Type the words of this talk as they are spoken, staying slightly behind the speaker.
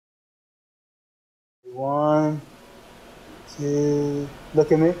One, two,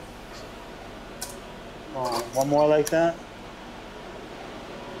 look at me. One more like that.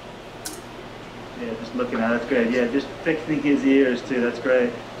 Yeah, just looking at it, that's great. Yeah, just fixing his ears too, that's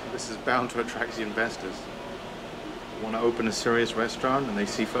great. This is bound to attract the investors. Want to open a serious restaurant and they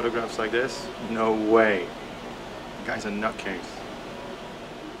see photographs like this? No way. The guy's a nutcase.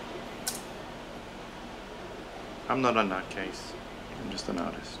 I'm not a nutcase. I'm just an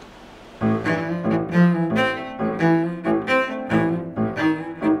artist.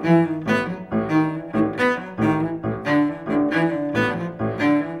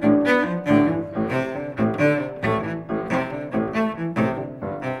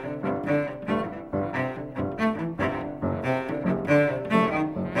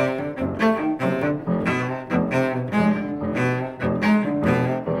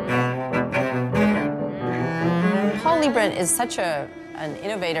 Paul Liebrandt is such an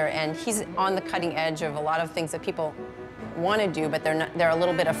innovator, and he's on the cutting edge of a lot of things that people want to do, but they're a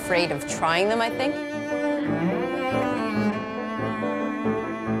little bit afraid of trying them, I think.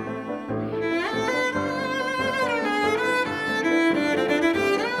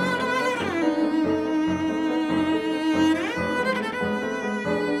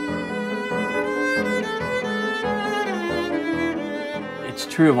 It's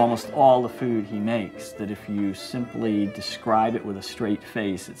true of almost all the food he makes that if you simply describe it with a straight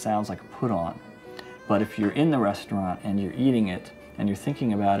face, it sounds like a put-on. But if you're in the restaurant and you're eating it and you're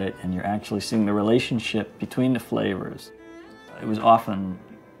thinking about it and you're actually seeing the relationship between the flavors, it was often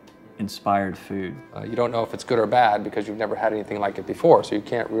inspired food. You don't know if it's good or bad because you've never had anything like it before, so you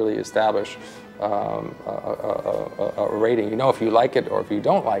can't really establish a rating. You know if you like it or if you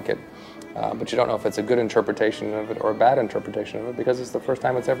don't like it, but you don't know if it's a good interpretation of it or a bad interpretation of it because it's the first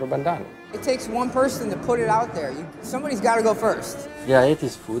time it's ever been done. It takes one person to put it out there. Somebody's got to go first. Yeah, it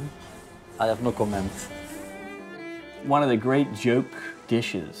is food. I have no comments. One of the great joke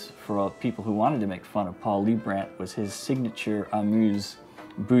dishes for people who wanted to make fun of Paul Liebrandt was his signature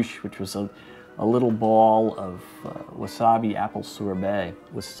amuse-bouche, which was a little ball of wasabi apple sorbet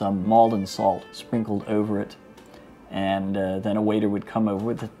with some Maldon salt sprinkled over it. And then a waiter would come over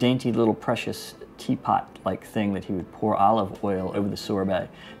with a dainty little precious teapot-like thing that he would pour olive oil over the sorbet.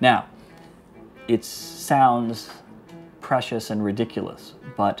 Now, it sounds precious and ridiculous,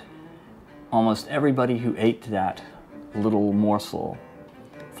 but almost everybody who ate that little morsel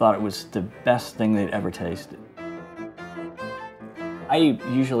thought it was the best thing they'd ever tasted. I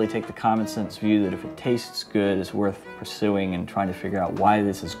usually take the common sense view that if it tastes good, it's worth pursuing and trying to figure out why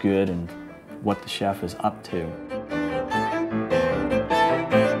this is good and what the chef is up to.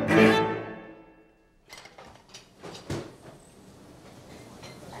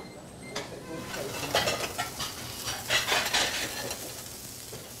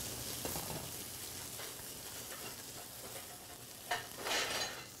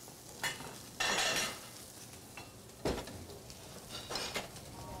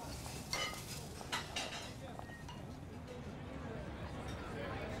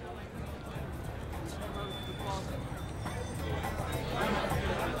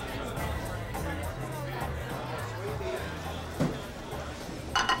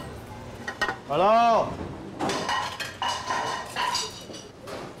 Hello?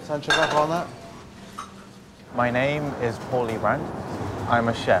 Sancho back on that? My name is Paul Liebrandt. I'm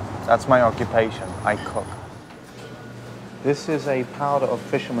a chef. That's my occupation. I cook. This is a powder of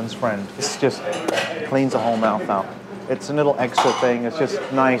Fisherman's Friend. This just cleans the whole mouth out. It's a little extra thing. It's just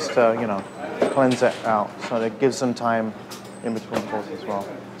nice to, you know, cleanse it out. So it gives them time in between courses as well.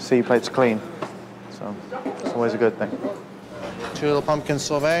 See, your plate's clean. So it's always a good thing. 2 little pumpkin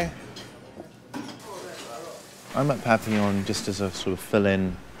sorbet. I'm at Papillon just as a sort of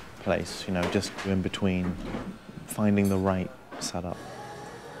fill-in place, you know, just in between, finding the right setup.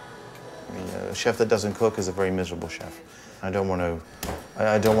 I mean, a chef that doesn't cook is a very miserable chef. I don't want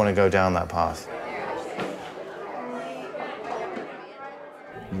to go down that path.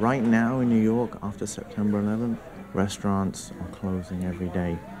 Right now in New York, after September 11th, restaurants are closing every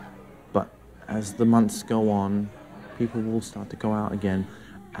day. But as the months go on, people will start to go out again,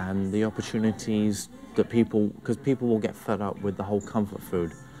 and the opportunities that because people will get fed up with the whole comfort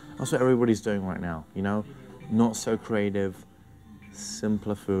food. That's what everybody's doing right now, you know? Not so creative,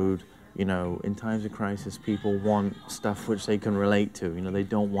 simpler food. You know, in times of crisis, people want stuff which they can relate to. You know, they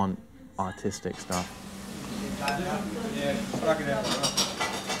don't want artistic stuff.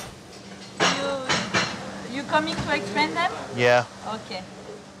 You coming to explain them? Yeah. Okay.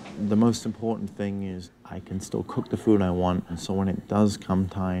 The most important thing is I can still cook the food I want, and so when it does come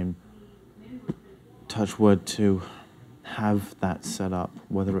time, touch wood, to have that set up,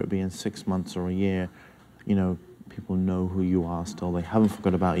 whether it be in 6 months or a year, you know, people know who you are still. They haven't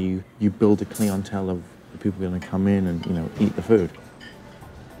forgot about you. You build a clientele of the people going to come in and, you know, eat the food.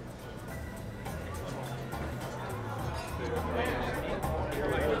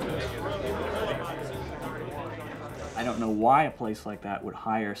 I don't know why a place like that would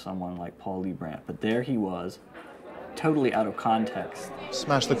hire someone like Paul Liebrandt, but there he was, totally out of context.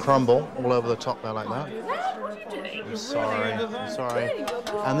 Smash the crumble all over the top there like that. I'm sorry, I'm sorry.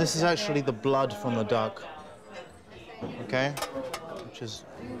 And this is actually the blood from the duck, okay? Which is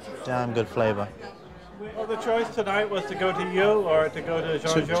damn good flavor. Well, the choice tonight was to go to you, or to go to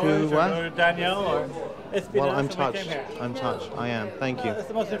Jean-Georges, or go to Daniel, or Espinosa. Well, I'm touched. I'm touched. I am. Thank you. It's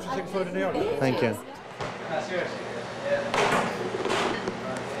the most interesting food in New York. Thank you.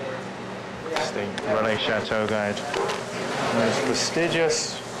 It's the Relais Chateau guide. The most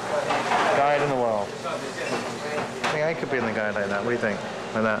prestigious guide in the world. I think I could be in the guide like that. What do you think?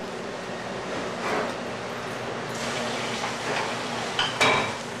 Like that?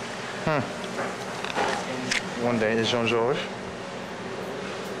 One day is Jean-Georges.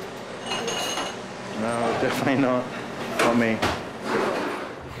 No, definitely not me.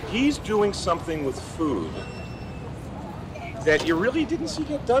 He's doing something with food that you really didn't see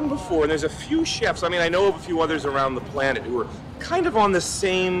get done before. And there's a few chefs, I mean, I know of a few others around the planet who are kind of on the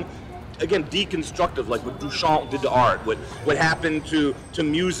same, again, deconstructive, like what Duchamp did to art, what happened to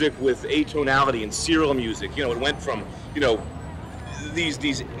music with atonality and serial music. You know, it went from, you know,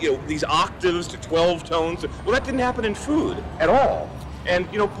 these octaves to 12 tones. Well, that didn't happen in food at all. And,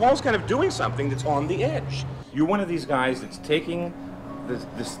 you know, Paul's kind of doing something that's on the edge. You're one of these guys that's taking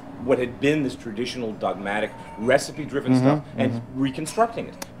this what had been this traditional dogmatic recipe-driven stuff and reconstructing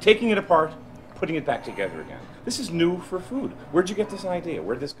it, taking it apart, putting it back together again. This is new for food. Where'd you get this idea?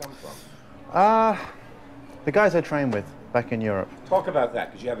 Where'd this come from? The guys I train with back in Europe. Talk about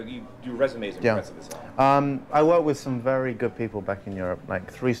that, because your resume is impressive as hell. I work with some very good people back in Europe,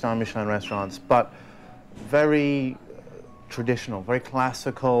 like 3-star Michelin restaurants, but very traditional, very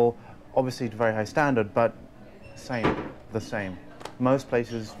classical, obviously to very high standard, but the same. Most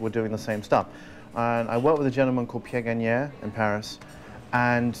places were doing the same stuff. And I worked with a gentleman called Pierre Gagnère in Paris,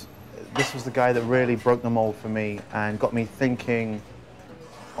 and this was the guy that really broke the mold for me and got me thinking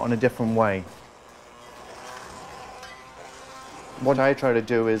on a different way. What I try to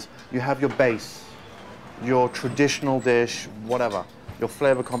do is, you have your base, your traditional dish, whatever, your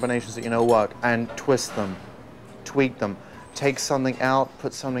flavor combinations that you know work, and twist them, tweak them. Take something out,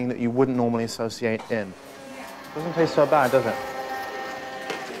 put something that you wouldn't normally associate in. Doesn't taste so bad, does it?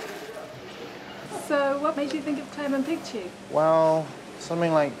 So what made you think of Clermont pig cheek? Well,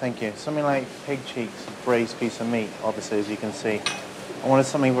 something like, thank you, something like pig cheeks, a braised piece of meat, obviously, as you can see. I wanted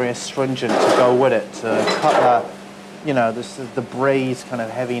something very astringent to go with it, to cut you know, the braised kind of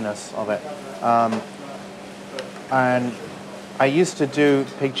heaviness of it. And I used to do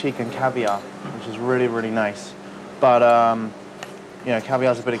pig cheek and caviar, which is really, really nice. But, you know,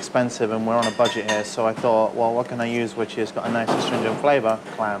 caviar's a bit expensive and we're on a budget here, so I thought, well, what can I use which has got a nice astringent flavor?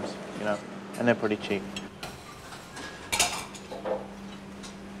 Clams, you know, and they're pretty cheap.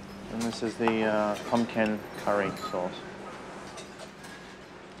 And this is the pumpkin curry sauce.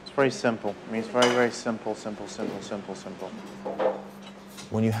 It's very simple. I mean, it's very, very simple, simple, simple, simple, simple.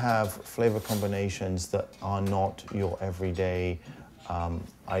 When you have flavor combinations that are not your everyday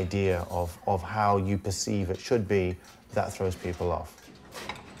idea of how you perceive it should be, that throws people off.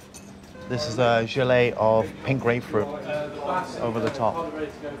 This is a gelée of pink grapefruit over the top.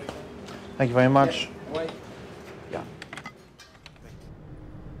 Thank you very much. Yeah.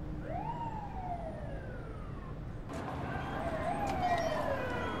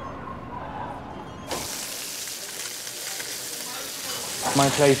 My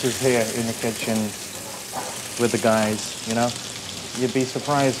place is here in the kitchen with the guys, you know? You'd be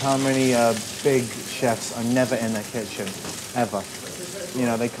surprised how many big chefs are never in their kitchen, ever. You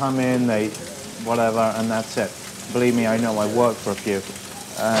know, they come in, they whatever, and that's it. Believe me, I know, I work for a few.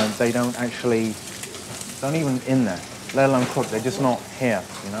 They don't even in there, let alone cook. They're just not here,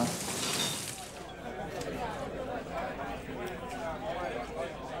 you know?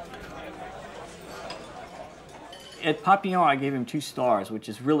 At Papillon, I gave him 2 stars, which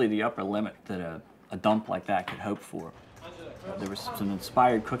is really the upper limit that a dump like that could hope for. There was some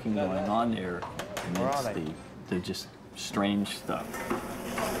inspired cooking going on there amidst the just strange stuff.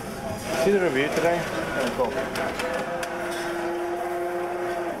 See the review today? Cool.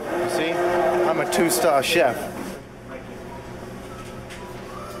 You see? I'm a 2-star chef.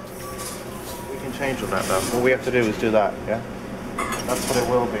 We can change all that though. All we have to do is do that, yeah? That's what it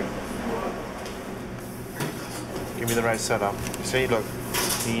will be. Give be the right setup. You see, look,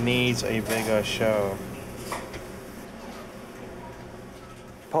 he needs a bigger show.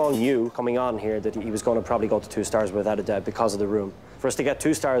 Paul knew coming on here that he was going to probably go to 2 stars without a doubt because of the room. For us to get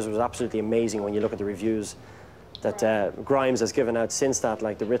 2 stars was absolutely amazing when you look at the reviews that Grimes has given out since that,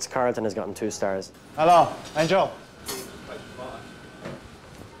 like the Ritz-Carlton has gotten 2 stars. Hello, Angel.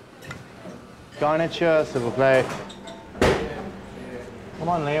 Garniture, s'il vous plaît. Come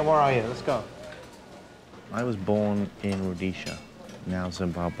on, Liam, where are you? Let's go. I was born in Rhodesia, now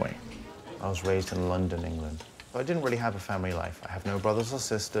Zimbabwe. I was raised in London, England. I didn't really have a family life. I have no brothers or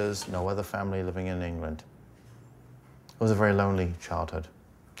sisters, no other family living in England. It was a very lonely childhood.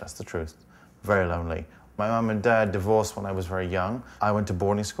 That's the truth. Very lonely. My mum and dad divorced when I was very young. I went to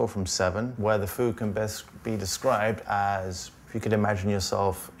boarding school from 7, where the food can best be described as, if you could imagine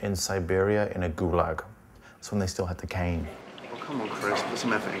yourself in Siberia in a gulag. That's when they still had the cane. Oh, come on, Chris. Put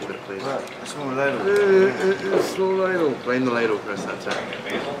some effort into it, please. That's all the ladle. It's all ladle. Blame the ladle, Chris, that's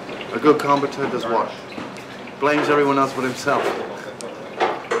it. A good carpenter does what? Blames everyone else but himself.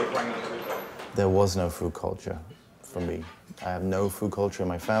 There was no food culture for me. I have no food culture in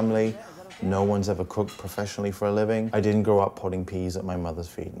my family. No one's ever cooked professionally for a living. I didn't grow up putting peas at my mother's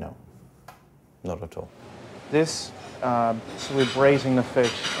feet, no. Not at all. This, so we're braising the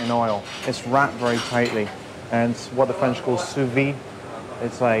fish in oil. It's wrapped very tightly, and it's what the French call sous vide.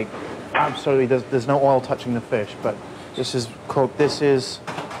 It's like, absolutely, there's no oil touching the fish, but this is cooked. This is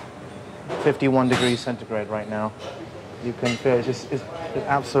 51 degrees centigrade right now. You can feel it's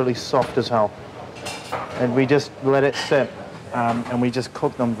absolutely soft as hell. And we just let it sit. And we just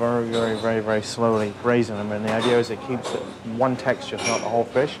cook them very, very, very, very slowly, braising them. And the idea is it keeps it one texture, not the whole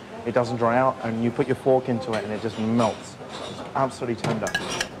fish. It doesn't dry out, and you put your fork into it, and it just melts. It's absolutely tender.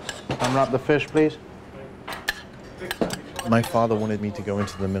 Unwrap the fish, please. My father wanted me to go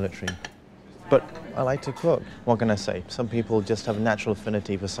into the military, but I like to cook. What can I say? Some people just have a natural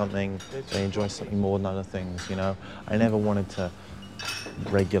affinity for something. They enjoy something more than other things, you know? I never wanted to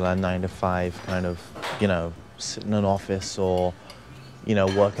regular 9-to-5 kind of, you know, sit in an office or, you know,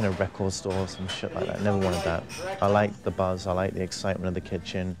 work in a record store or some shit like that. I never wanted that. I like the buzz, I like the excitement of the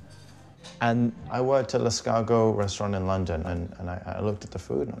kitchen. And I worked at L'Escargot restaurant in London, and I looked at the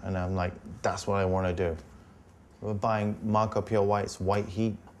food, and I'm like, that's what I want to do. We were buying Marco Pure White's White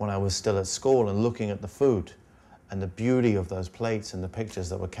Heat when I was still at school and looking at the food and the beauty of those plates and the pictures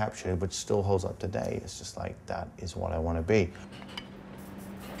that were captured, which still holds up today. It's just like, that is what I want to be.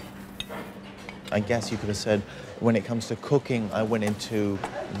 I guess you could have said, when it comes to cooking, I went into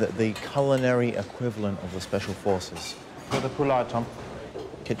the culinary equivalent of the Special Forces. For the poulard, Tom.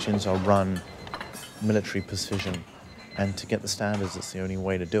 Kitchens are run military precision, and to get the standards, it's the only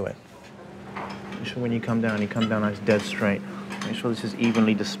way to do it. Make sure when you come down nice dead straight. Make sure this is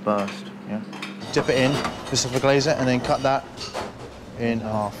evenly dispersed, yeah? Dip it in, specifically it, and then cut that in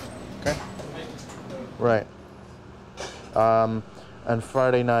half, okay? Right. And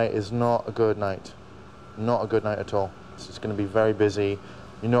Friday night is not a good night. Not a good night at all. It's just going to be very busy.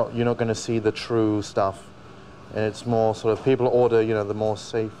 You're not going to see the true stuff. And it's more sort of, people order, you know, the more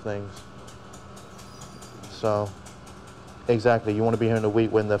safe things. So, exactly, you want to be here in a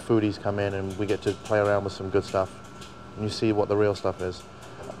week when the foodies come in and we get to play around with some good stuff. And you see what the real stuff is.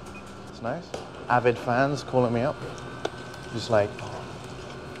 It's nice. Avid fans calling me up. Just like, oh,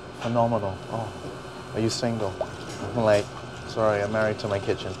 phenomenal. Oh, are you single? I'm like, sorry, I'm married to my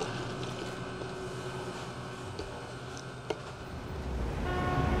kitchen.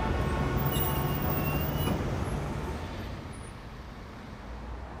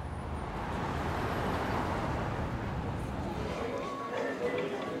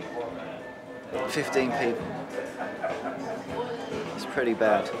 $15 people. It's pretty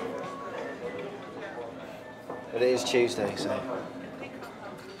bad. But it is Tuesday, so.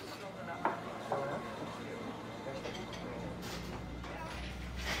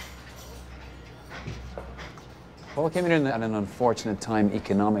 Well, we came in at an unfortunate time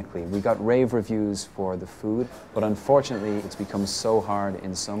economically. We got rave reviews for the food, but unfortunately it's become so hard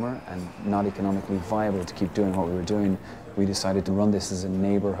in summer and not economically viable to keep doing what we were doing. We decided to run this as a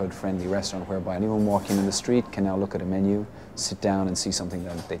neighborhood-friendly restaurant whereby anyone walking in the street can now look at a menu, sit down and see something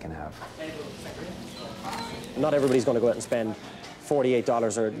that they can have. Not everybody's going to go out and spend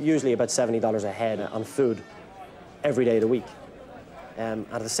 $48 or usually about $70 a head on food every day of the week.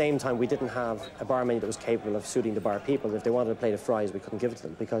 At the same time, we didn't have a bar menu that was capable of suiting the bar people. If they wanted a plate of fries, we couldn't give it to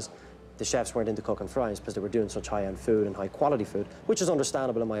them because the chefs weren't into cooking fries because they were doing such high-end food and high-quality food, which is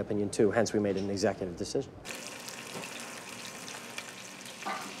understandable in my opinion too, hence we made an executive decision.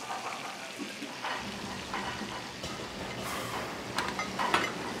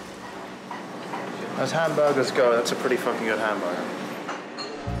 As hamburgers go, that's a pretty fucking good hamburger.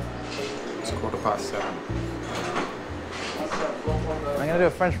 It's 7:15. I'm gonna do a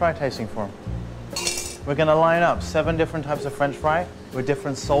French fry tasting for them. We're gonna line up 7 different types of French fry with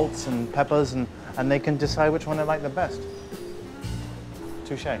different salts and peppers, and they can decide which one they like the best.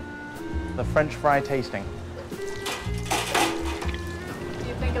 Touché. The French fry tasting. Do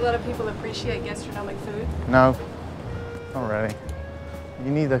you think a lot of people appreciate gastronomic food? No, not really. You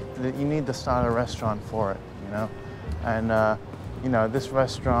need the style of restaurant for it, you know? And, you know, this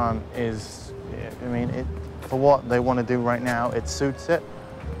restaurant is, I mean, for what they want to do right now, it suits it.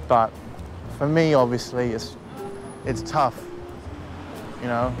 But for me, obviously, it's tough. You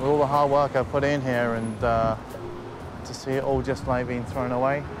know, with all the hard work I put in here, and to see it all just like being thrown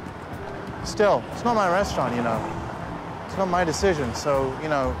away. Still, it's not my restaurant, you know. It's not my decision, so, you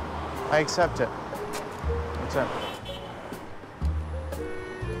know, I accept it. That's it.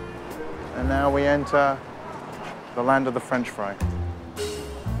 And now we enter the land of the French fry.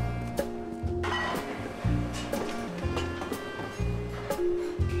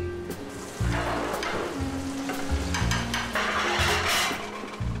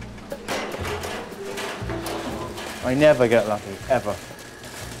 I never get lucky, ever.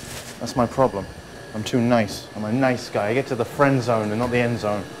 That's my problem. I'm too nice. I'm a nice guy. I get to the friend zone and not the end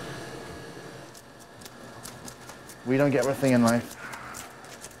zone. We don't get everything in life.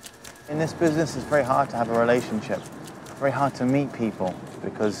 In this business, it's very hard to have a relationship. Very hard to meet people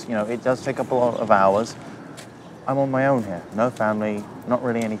because, you know, it does take up a lot of hours. I'm on my own here. No family, not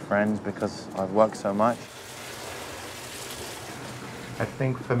really any friends because I've worked so much. I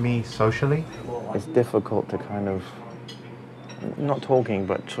think for me, socially, it's difficult to kind of, not talking,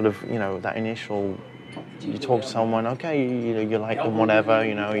 but sort of, you know, that initial, you talk to someone, okay, you like them, whatever,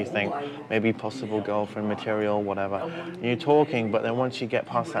 you know, you think maybe possible girlfriend material, whatever. And you're talking, but then once you get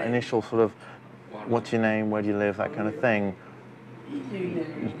past that initial sort of, what's your name, where do you live, that kind of thing,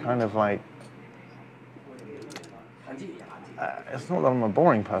 you kind of like, it's not that I'm a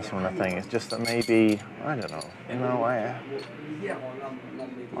boring person or anything, it's just that maybe, I don't know, you know,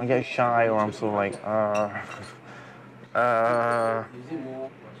 I get shy or I'm sort of like,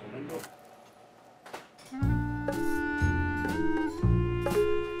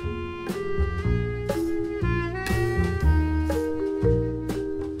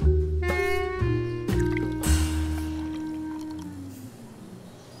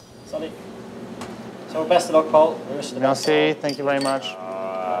 Sorry. So best of luck, Paul. Merci, thank you very much.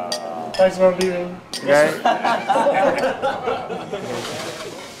 Thanks for being. Okay.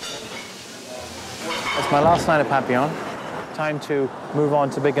 It's my last night at Papillon. Time to move on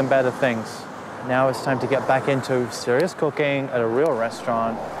to big and better things. Now it's time to get back into serious cooking at a real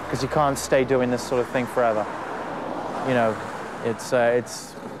restaurant because you can't stay doing this sort of thing forever. You know, it's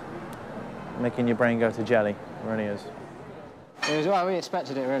making your brain go to jelly. It really is. It was well, we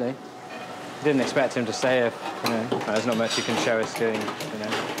expected it really. Didn't expect him to stay if, you know, there's not much you can show us doing, you know,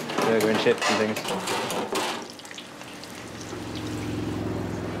 burger and chips and things.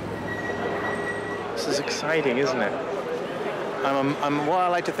 This is exciting, isn't it? I'm what I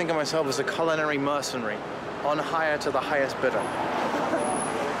like to think of myself as a culinary mercenary, on hire to the highest bidder.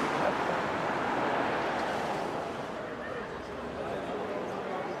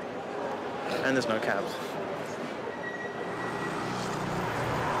 And there's no cabs.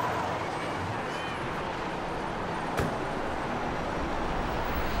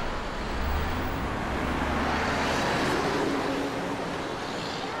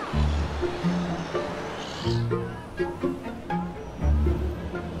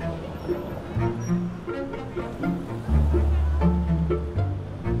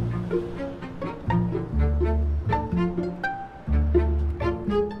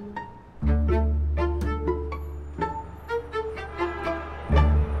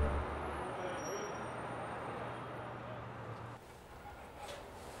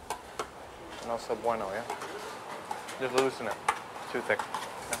 No so bueno, yeah? Just loosen it. It's too thick.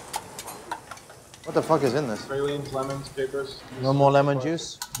 Yeah. What the fuck is in this? Pralines, lemons, capers. No more lemon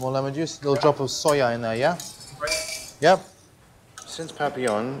juice? More lemon juice? Little drop of soya in there, yeah? Yep. Since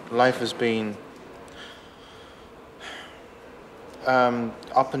Papillon, life has been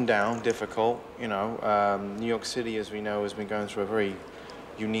up and down, difficult. You know, New York City, as we know, has been going through a very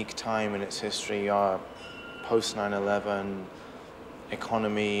unique time in its history, post 9/11,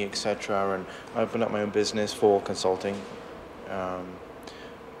 economy, etc. And I opened up my own business for consulting.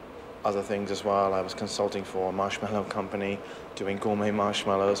 Other things as well. I was consulting for a marshmallow company, doing gourmet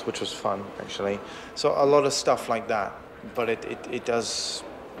marshmallows, which was fun actually. So a lot of stuff like that. But it's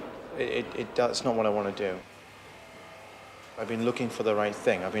not what I want to do. I've been looking for the right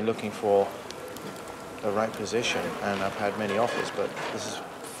thing. I've been looking for the right position, and I've had many offers, but this has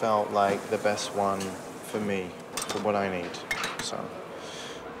felt like the best one for me, for what I need. So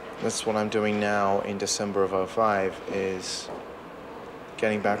that's what I'm doing now in December of '05, is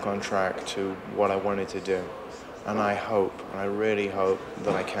getting back on track to what I wanted to do. And I hope, and I really hope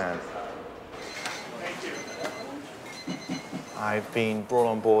that I can. I've been brought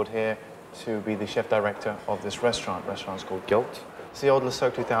on board here to be the chef director of this restaurant. The restaurant's called Gilt. It's the old Le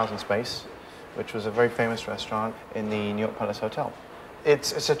Cirque 2000 space, which was a very famous restaurant in the New York Palace Hotel.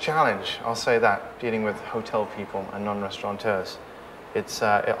 It's a challenge, I'll say that, dealing with hotel people and non-restaurateurs. It's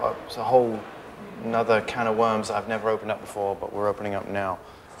a whole another can of worms that I've never opened up before, but we're opening up now.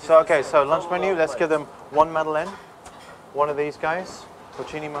 So, okay, so lunch menu, let's give them one Madeleine, one of these guys,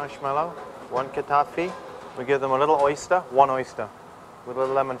 porcini marshmallow, one katafi. We give them a little oyster, one oyster, with a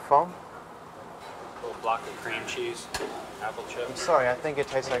little lemon foam. A little block of cream cheese, apple chip. I'm sorry, I think it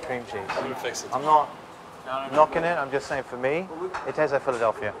tastes like cream cheese. I'm gonna fix it. I'm not knocking it, I'm just saying for me, it tastes like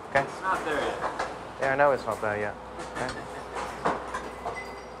Philadelphia, okay? It's not there yet. Yeah, I know it's not there yet. Okay.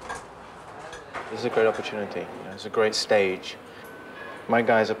 This is a great opportunity. You know, it's a great stage. My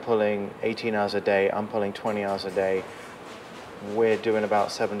guys are pulling 18 hours a day. I'm pulling 20 hours a day. We're doing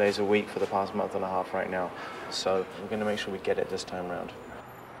about 7 days a week for the past month and a half right now. So we're going to make sure we get it this time around.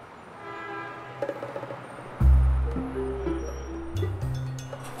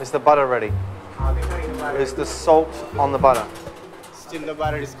 Is the butter ready? Is the salt on the butter? Still the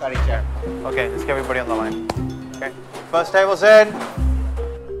butter is curry char. Okay, let's get everybody on the line. Okay, first table's in.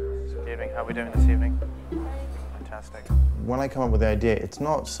 Good evening, how are we doing this evening? Fantastic. When I come up with the idea, it's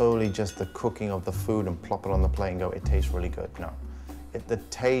not solely just the cooking of the food and plop it on the plate and go, it tastes really good. No. The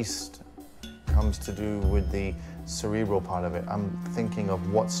taste comes to do with the cerebral part of it. I'm thinking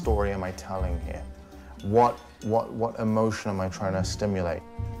of what story am I telling here? What emotion am I trying to stimulate?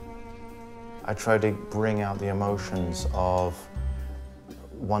 I try to bring out the emotions of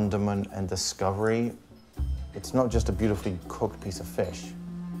wonderment and discovery. It's not just a beautifully cooked piece of fish.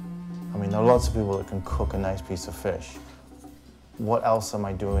 I mean, there are lots of people that can cook a nice piece of fish. What else am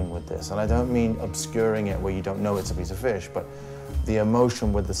I doing with this? And I don't mean obscuring it where you don't know it's a piece of fish, but the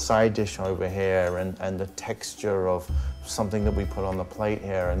emotion with the side dish over here and the texture of something that we put on the plate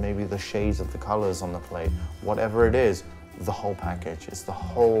here and maybe the shades of the colors on the plate, whatever it is, the whole package. It's the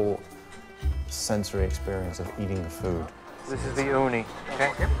whole sensory experience of eating the food. This is the uni,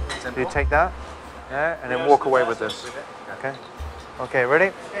 okay? So you take that, yeah, and then walk away with this, okay? Okay,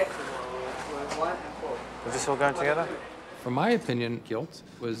 ready? Is this all going together? From my opinion, Gilt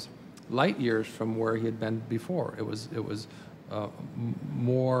was light years from where he had been before. It was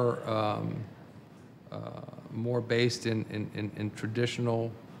more based in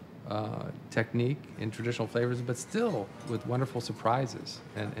traditional technique, in traditional flavors, but still with wonderful surprises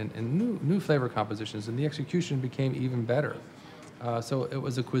and new flavor compositions, and the execution became even better. So it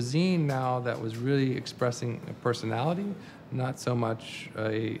was a cuisine now that was really expressing a personality, not so much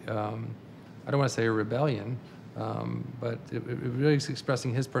a, I don't want to say a rebellion, but it really is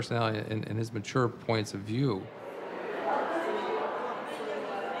expressing his personality and his mature points of view.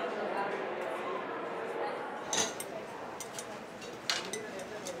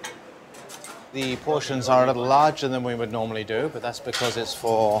 The portions are a little larger than we would normally do, but that's because it's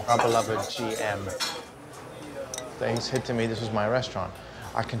for our beloved GM. He's said to me, this was my restaurant.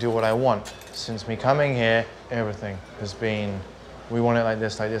 I can do what I want. Since me coming here, everything has been, we want it like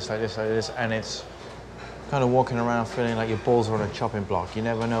this, like this, like this, like this, and it's kind of walking around feeling like your balls are on a chopping block. You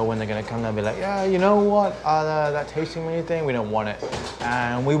never know when they're going to come down and be like, yeah, you know what, that tasting menu thing, we don't want it,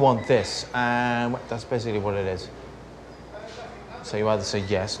 and we want this, and that's basically what it is. So you either say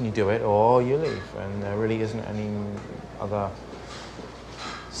yes and you do it, or you leave, and there really isn't any other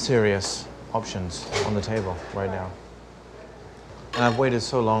serious options on the table right now. And I've waited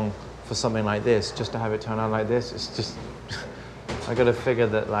so long for something like this, just to have it turn out like this. It's just, I got to figure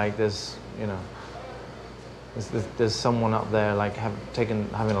that like there's, you know, there's someone up there like having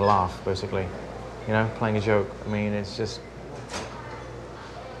a laugh, basically, you know, playing a joke. I mean, it's just.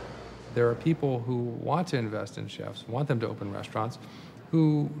 There are people who want to invest in chefs, want them to open restaurants,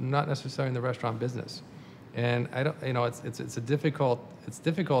 who not necessarily in the restaurant business. And I don't, you know, it's difficult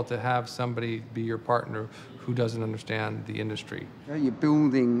to have somebody be your partner who doesn't understand the industry. You're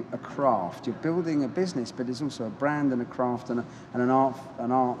building a craft, you're building a business, but it's also a brand and a craft and an art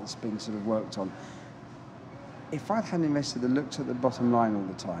that's being sort of worked on. If I'd had an investor that looked at the bottom line all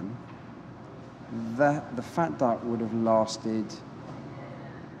the time, the fat duck would have lasted.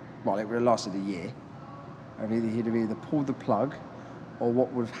 Well, it would have lasted a year. He'd have either pulled the plug, or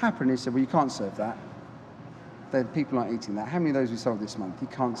what would have happened is said, well, you can't serve that. Then people aren't eating that. How many of those we sold this month? You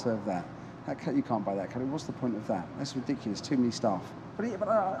can't serve that. You can't buy that cutlery. What's the point of that? That's ridiculous. Too many staff. But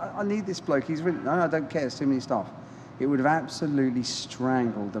I need this bloke. He's really... No, I don't care. It's too many staff. It would have absolutely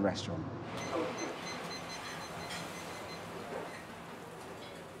strangled the restaurant.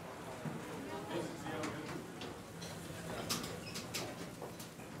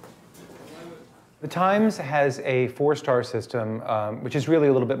 The Times has a 4-star system, which is really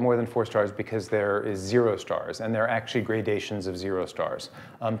a little bit more than 4 stars because there is 0 stars, and there are actually gradations of 0 stars.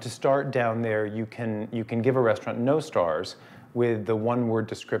 To start down there, you can give a restaurant no stars with the one-word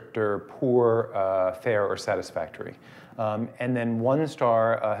descriptor poor, fair, or satisfactory. And then 1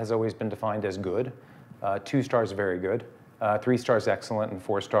 star has always been defined as good, 2 stars very good, 3 stars excellent, and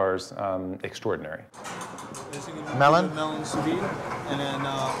 4 stars extraordinary. Melon? Melon sous vide, and then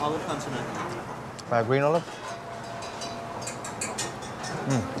olive consomme. Green olive?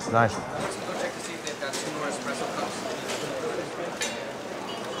 Nice. Let's go check to see if they've got 2 more espresso cups.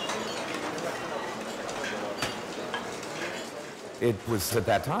 It was, at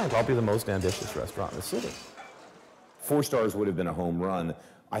that time, probably the most ambitious restaurant in the city. 4 stars would have been a home run.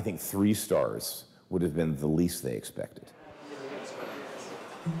 I think 3 stars would have been the least they expected.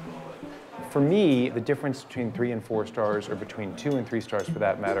 For me, the difference between 3 and 4 stars, or between 2 and 3 stars for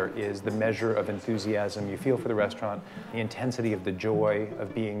that matter, is the measure of enthusiasm you feel for the restaurant, the intensity of the joy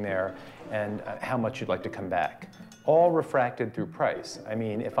of being there, and how much you'd like to come back. All refracted through price. I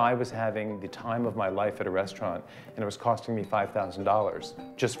mean, if I was having the time of my life at a restaurant and it was costing me $5,000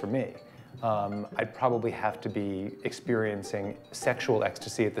 just for me, I'd probably have to be experiencing sexual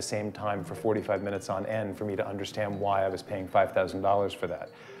ecstasy at the same time for 45 minutes on end for me to understand why I was paying $5,000 for that.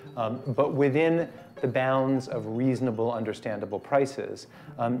 But within the bounds of reasonable, understandable prices,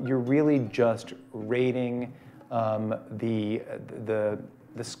 you're really just rating the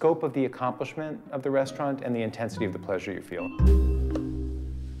scope of the accomplishment of the restaurant and the intensity of the pleasure you feel.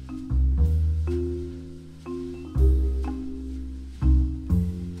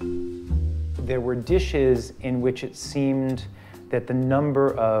 There were dishes in which it seemed that the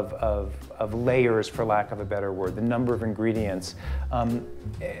number of layers, for lack of a better word, the number of ingredients,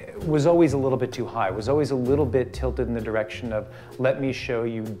 was always a little bit too high, was always a little bit tilted in the direction of, let me show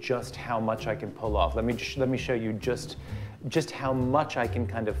you just how much I can pull off. Let me show you just how much I can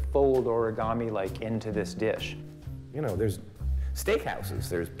kind of fold origami-like into this dish. You know, there's steakhouses,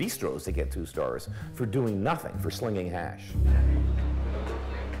 there's bistros that get 2 stars for doing nothing, for slinging hash.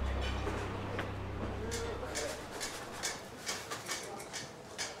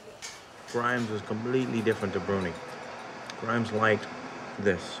 Grimes was completely different to Bruni. Grimes liked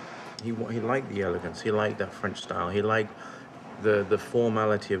this. He liked the elegance. He liked that French style. He liked the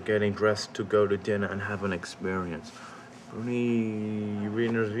formality of getting dressed to go to dinner and have an experience. Bruni, you read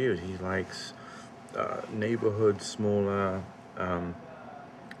in his reviews, he likes neighborhood, smaller,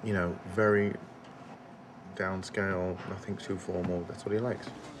 you know, very downscale, nothing too formal. That's what he likes.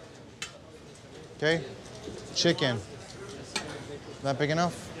 Okay, chicken. Not big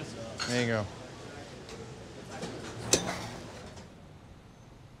enough? There you go.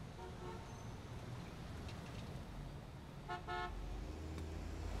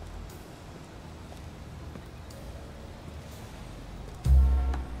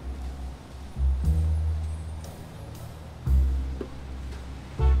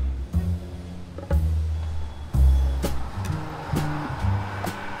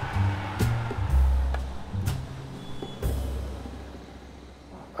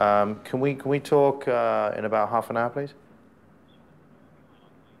 Can we talk in about half an hour, please?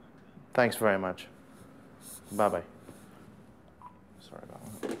 Thanks very much. Bye-bye. Sorry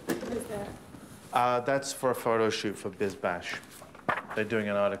about that. What is that? That's for a photo shoot for BizBash. They're doing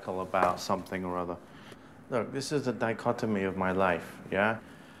an article about something or other. Look, this is the dichotomy of my life, yeah?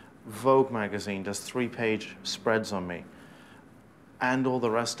 Vogue magazine does 3-page spreads on me and all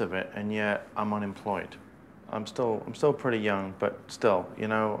the rest of it, and yet I'm unemployed. I'm still pretty young, but still, you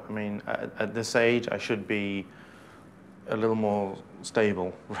know, I mean, at this age, I should be a little more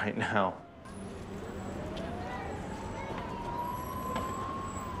stable right now.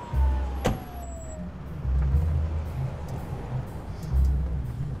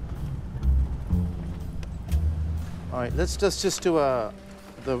 All right, let's just do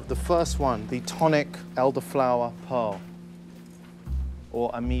the first one, the tonic elderflower pearl, or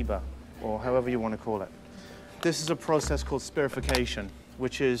amoeba, or however you want to call it. This is a process called spirification,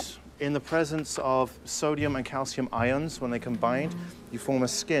 which is in the presence of sodium and calcium ions. When they combine, you form a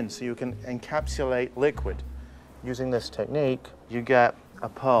skin, so you can encapsulate liquid. Using this technique, you get a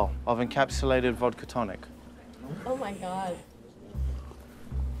pearl of encapsulated vodka tonic. Oh my God.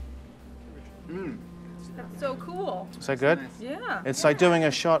 That's so cool. Is that good? Yeah. It's like doing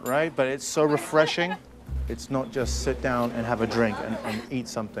a shot, right? But it's so refreshing. It's not just sit down and have a drink and eat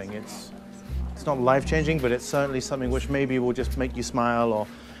something. It's not life-changing, but it's certainly something which maybe will just make you smile or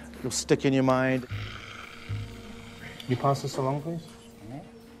it'll stick in your mind. You pass this along, please?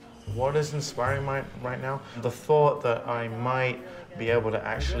 What is inspiring right now? The thought that I might be able to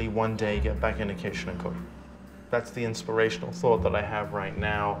actually one day get back in the kitchen and cook. That's the inspirational thought that I have right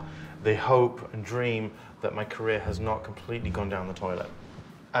now. The hope and dream that my career has not completely gone down the toilet,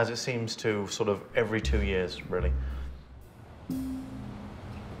 as it seems to sort of every 2 years, really.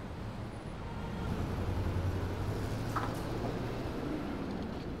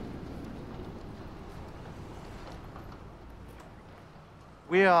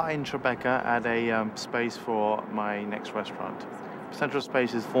 We are in Tribeca at a space for my next restaurant. Central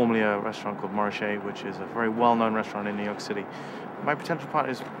Space is formerly a restaurant called Morrichet, which is a very well-known restaurant in New York City. My potential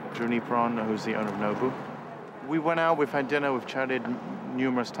partner is Juniperon, who's the owner of Nobu. We went out, we've had dinner, we've chatted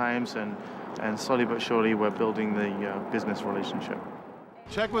numerous times, and slowly but surely we're building the business relationship.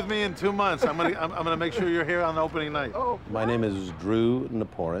 Check with me in 2 months. I'm gonna make sure you're here on opening night. My name is Drew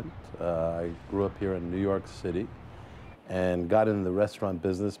Naporent. I grew up here in New York City and got into the restaurant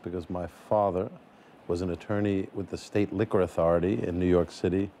business because my father was an attorney with the State Liquor Authority in New York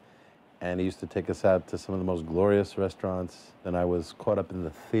City, and he used to take us out to some of the most glorious restaurants, and I was caught up in the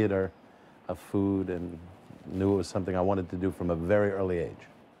theater of food and knew it was something I wanted to do from a very early age.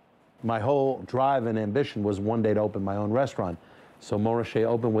 My whole drive and ambition was one day to open my own restaurant. So Morrichet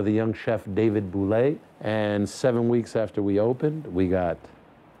opened with a young chef, David Boulay, and 7 weeks after we opened, we got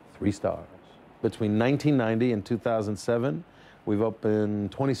 3 stars. Between 1990 and 2007, we've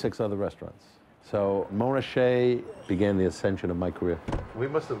opened 26 other restaurants. So Morrichet began the ascension of my career. We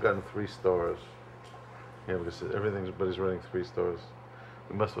must have gotten 3 stars. Yeah, because everybody's running 3 stars.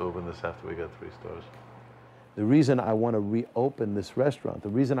 We must have opened this after we got 3 stars. The reason I want to reopen this restaurant, the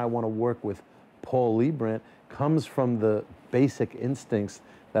reason I want to work with Paul Liebrandt comes from the basic instincts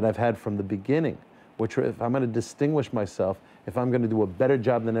that I've had from the beginning, which are if I'm going to distinguish myself, if I'm going to do a better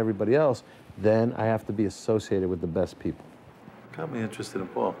job than everybody else, then I have to be associated with the best people. Got me interested in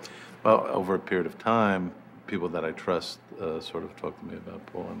Paul. Well, over a period of time, people that I trust sort of talked to me about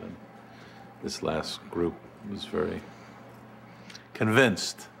Paul, and then this last group was very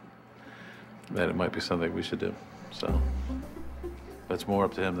convinced that it might be something we should do. So that's more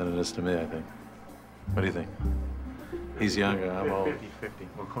up to him than it is to me, I think. What do you think? He's younger, I'm old. 50-50,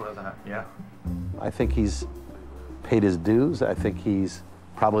 we'll call it that, yeah. I think he's paid his dues. I think he's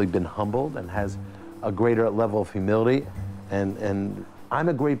probably been humbled and has a greater level of humility. And I'm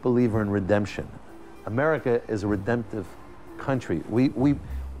a great believer in redemption. America is a redemptive country.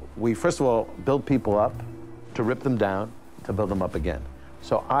 We first of all, build people up, to rip them down, to build them up again.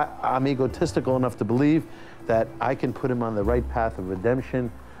 So I'm egotistical enough to believe that I can put him on the right path of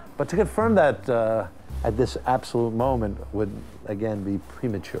redemption. But to confirm that at this absolute moment would, again, be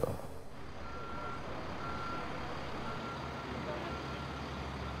premature.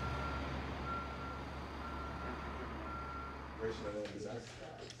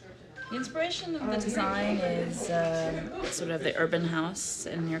 The inspiration of the design is sort of the urban house,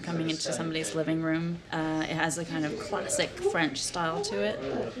 and you're coming into somebody's living room. It has a kind of classic French style to it,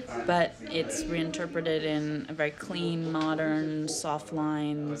 but it's reinterpreted in a very clean, modern, soft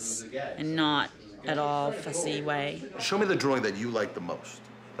lines, and not at all fussy way. Show me the drawing that you like the most.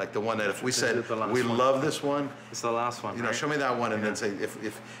 Like the one that if we said, we love this one. It's the last one, You know, right? show me that one and then say,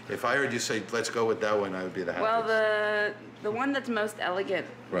 if I heard you say, let's go with that one, I would be the happiest. Well, the one that's most elegant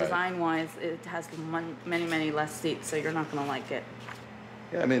Right. design-wise, it has many less seats, so you're not going to like it.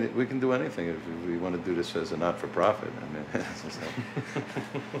 Yeah, I mean, we can do anything if we want to do this as a not-for-profit. I mean,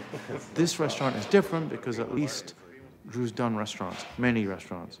 This restaurant is different because at least Drew's done restaurants, many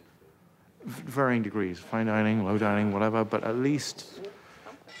restaurants, varying degrees, fine dining, low dining, whatever, but at least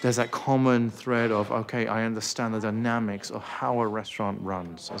there's that common thread of, okay, I understand the dynamics of how a restaurant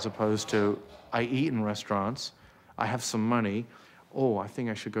runs, as opposed to, I eat in restaurants, I have some money, oh, I think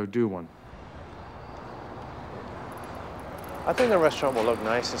I should go do one. I think the restaurant will look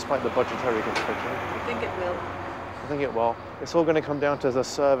nice despite the budgetary constriction. I think it will. I think it will. It's all going to come down to the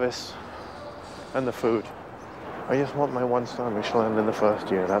service and the food. I just want my 1-star Michelin in the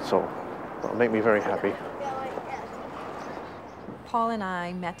first year, that's all. That'll make me very happy. Paul and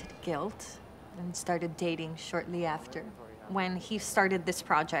I met at Guilt and started dating shortly after. When he started this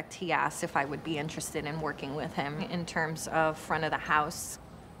project, he asked if I would be interested in working with him in terms of front of the house.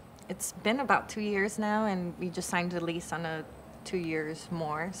 It's been about 2 years now, and we just signed a lease on a 2 years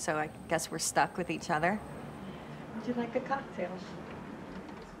more, so I guess we're stuck with each other. Would you like a cocktail?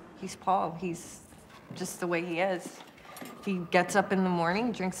 He's Paul. He's just the way he is. He gets up in the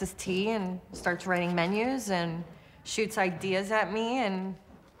morning, drinks his tea, and starts writing menus and shoots ideas at me, and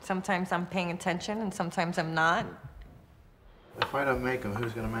sometimes I'm paying attention and sometimes I'm not. If I don't make them,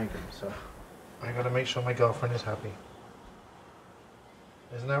 who's going to make them? So I got to make sure my girlfriend is happy.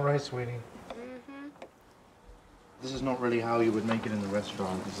 Isn't that right, sweetie? Mm-hmm. This is not really how you would make it in the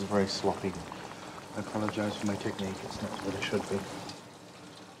restaurant. This is very sloppy. I apologize for my technique. It's not what it should be.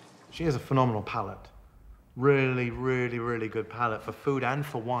 She has a phenomenal palate. Really, really, really good palate for food and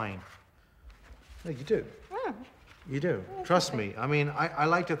for wine. Yeah, you do. Mm. You do. Trust me. I mean, I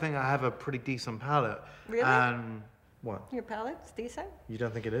like to think I have a pretty decent palate. Really? And what? Your palate's decent? You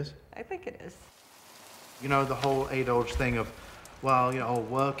don't think it is? I think it is. You know, the whole age-old thing of, well, you know,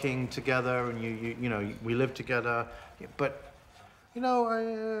 working together and you know, we live together. But, you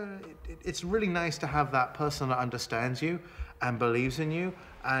know, it's really nice to have that person that understands you and believes in you,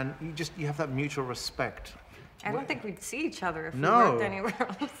 and you have that mutual respect. I don't think we'd see each other if we No. worked anywhere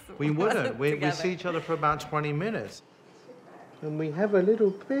else. We wouldn't. We see each other for about 20 minutes. And we have a little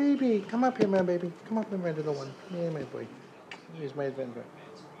baby. Come up here, my baby. Come up here, my little one. Yeah, my boy. Here's my adventure.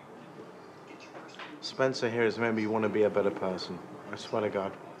 Spencer here has made me want to be a better person. I swear to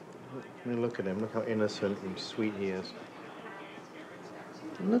God. I mean, look at him. Look how innocent and sweet he is.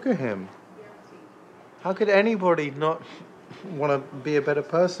 Look at him. How could anybody not want to be a better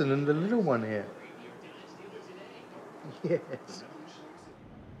person than the little one here? Yes.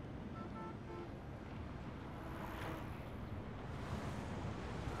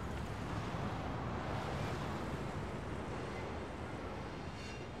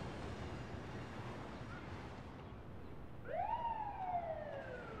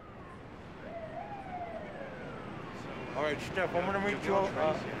 All right, Steph, I'm going to meet you.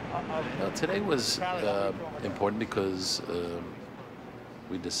 Well, today was important because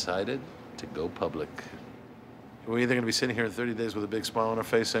we decided to go public. We're either going to be sitting here in 30 days with a big smile on our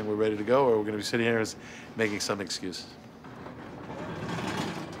face saying we're ready to go, or we're going to be sitting here making some excuse.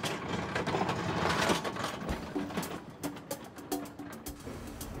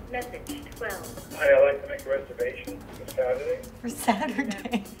 Message 12. Hi, I'd like to make a reservation for Saturday. For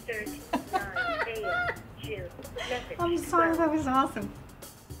Saturday. 39 a.m. June. Message I'm sorry, 12. that was awesome.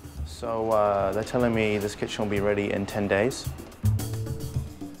 So they're telling me this kitchen will be ready in 10 days.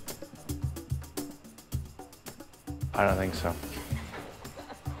 I don't think so.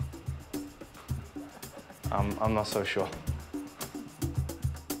 I'm not so sure.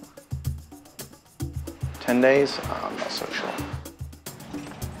 10 days? I'm not so sure.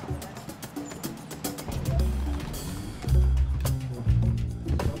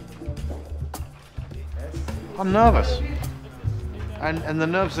 I'm nervous. And the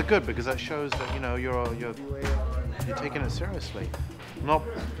nerves are good because that shows that, you know, you're taking it seriously. Not,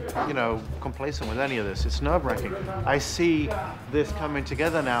 you know, complacent with any of this. It's nerve-wracking. I see this coming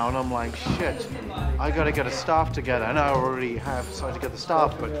together now, and I'm like, shit, I got to get a staff together. I know I already have started to get the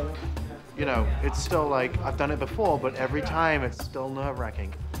staff, but, you know, it's still like, I've done it before, but every time it's still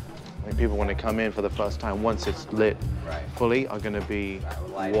nerve-wracking. I mean, people, when they come in for the first time, once it's lit fully, are going to be,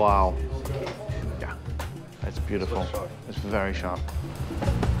 wow. Yeah, it's beautiful. It's very sharp.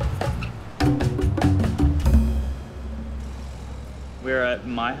 We're at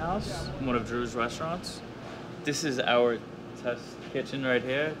my house, one of Drew's restaurants. This is our test kitchen right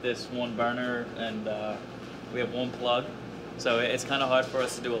here. This one burner, and we have one plug. So it's kind of hard for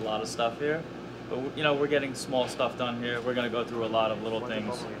us to do a lot of stuff here. But you know, we're getting small stuff done here. We're going to go through a lot of little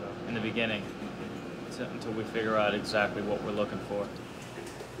things in the beginning until we figure out exactly what we're looking for.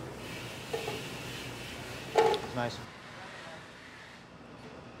 Nice.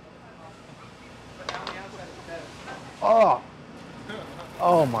 Oh!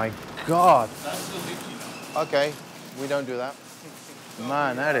 Oh my God. Okay, we don't do that.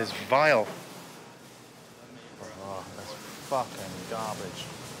 Man, that is vile. Oh, that's fucking garbage.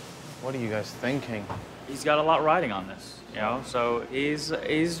 What are you guys thinking? He's got a lot riding on this, you know, so he's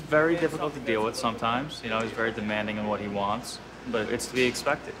very difficult to deal with sometimes. You know, he's very demanding in what he wants, but it's to be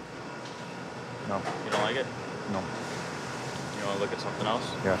expected. No. You don't like it? No. You want to look at something else?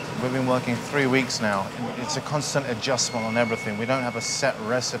 Yeah. We've been working 3 weeks now. It's a constant adjustment on everything. We don't have a set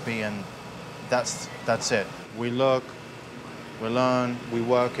recipe, and that's it. We look, we learn, we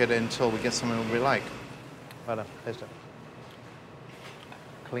work it until we get something we like. Better, taste it.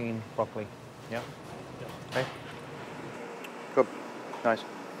 Clean broccoli. Yeah? Okay. Good. Nice.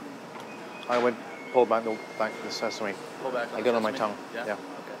 I went pull back the sesame. Pull back I got it on my sesame? tongue. Yeah? Yeah. Okay.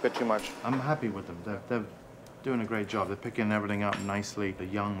 Bit too much. I'm happy with them. They're doing a great job. They're picking everything up nicely. They're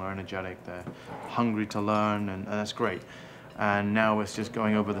young, they're energetic, they're hungry to learn, and that's great. And now it's just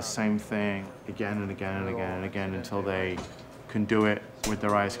going over the same thing again and again and again and again until they can do it with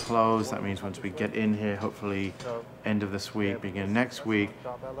their eyes closed. That means once we get in here, hopefully end of this week, begin next week,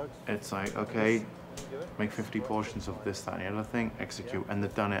 it's like, okay, make 50 portions of this, that, and the other thing, execute, and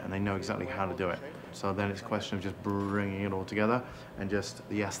they've done it, and they know exactly how to do it. So then it's a question of just bringing it all together and just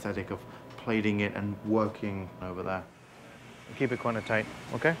the aesthetic of plating it and working over there. Keep it kind of tight,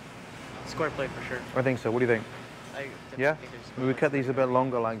 okay? Square plate for sure. I think so. What do you think? Yeah? We cut these a bit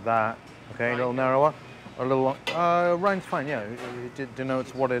longer like that, okay? A little narrower, or a little long. Rhine's fine, yeah. It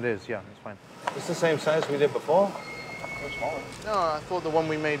denotes what it is, yeah, it's fine. It's the same size we did before? No, I thought the one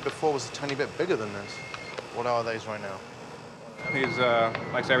we made before was a tiny bit bigger than this. What are these right now? He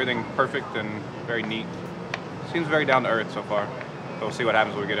likes everything perfect and very neat. Seems very down to earth so far. We'll see what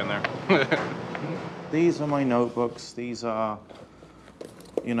happens when we get in there. These are my notebooks. These are,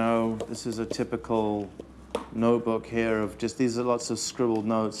 you know, this is a typical notebook here of just, these are lots of scribbled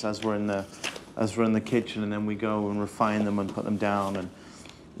notes as we're in the kitchen, and then we go and refine them and put them down, and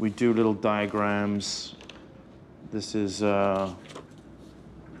we do little diagrams. This is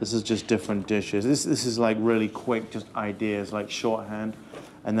just different dishes. This is like really quick, just ideas, like shorthand,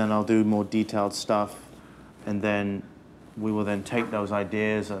 and then I'll do more detailed stuff, and then we will then take those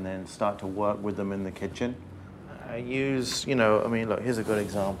ideas and then start to work with them in the kitchen. I use, you know, I mean, look, here's a good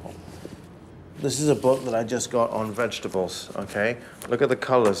example. This is a book that I just got on vegetables, okay? Look at the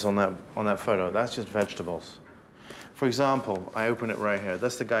colors on that photo. That's just vegetables. For example, I open it right here.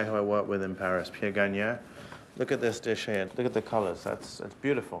 That's the guy who I work with in Paris, Pierre Gagnère. Look at this dish here. Look at the colors. That's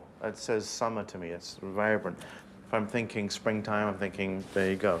beautiful. It says summer to me. It's vibrant. If I'm thinking springtime, I'm thinking, there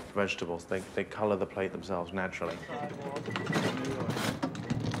you go, vegetables. They color the plate themselves naturally.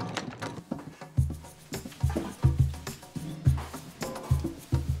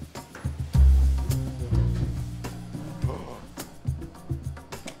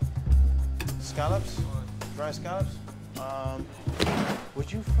 Scallops? Dry scallops?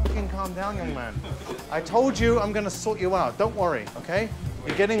 Would you fucking calm down, young man? I told you I'm gonna sort you out. Don't worry, okay?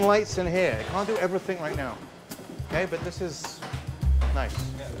 You're getting lights in here. I can't do everything right now. Okay, but this is nice.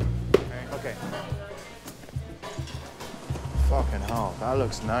 Okay. Fucking hell, that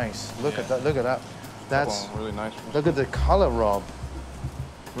looks nice. Look at that, look at that. That's really nice. Look at the color, Rob.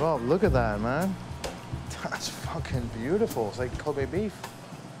 Rob, look at that, man. That's fucking beautiful. It's like Kobe beef.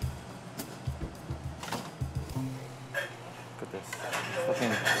 Look at this.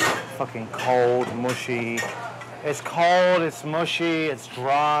 Fucking cold, mushy. It's cold, it's mushy, it's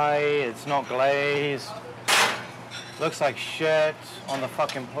dry, it's not glazed. Looks like shit on the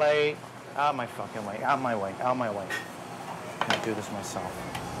fucking plate. Out my fucking way, out my way, out my way. I can't do this myself.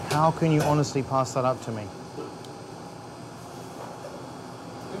 How can you honestly pass that up to me?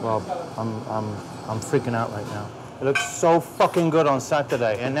 Well, I'm freaking out right now. It looks so fucking good on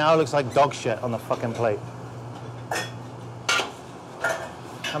Saturday, and now it looks like dog shit on the fucking plate.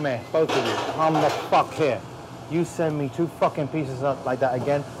 Come here, both of you. Come the fuck here. You send me 2 fucking pieces up like that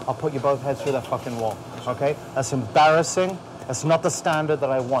again, I'll put you both heads through that fucking wall, okay? That's embarrassing. That's not the standard that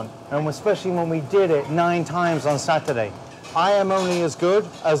I want. And especially when we did it 9 times on Saturday. I am only as good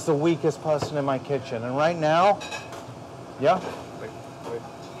as the weakest person in my kitchen. And right now, yeah? Wait.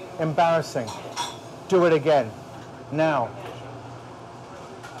 Embarrassing. Do it again. Now.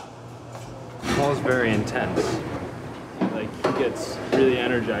 Paul's very intense. Like, he gets really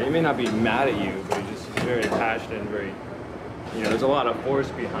energized. He may not be mad at you, but he's very passionate and very, you know, there's a lot of force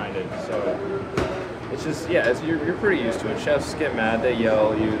behind it. So it's just, yeah, you're pretty used to it. Chefs get mad, they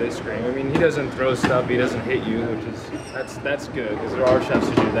yell at you, they scream. I mean, he doesn't throw stuff, he doesn't hit you, which is, that's good, because there are chefs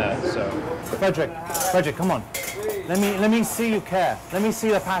who do that, so. Frederick, come on. Let me see you care. Let me see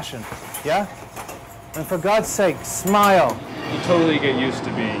the passion, yeah? And for God's sake, smile. You totally get used to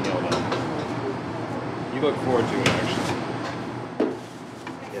being yelled at. You look forward to it, actually.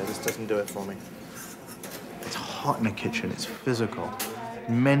 Yeah, this doesn't do it for me. It's hot in the kitchen, it's physical,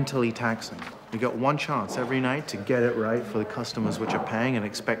 mentally taxing. You got one chance every night to get it right for the customers which are paying and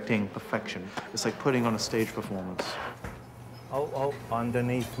expecting perfection. It's like putting on a stage performance. Oh,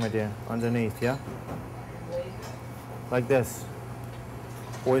 underneath, my dear, underneath, yeah? Like this.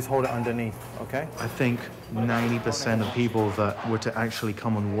 Always hold it underneath, okay? I think 90% of people that were to actually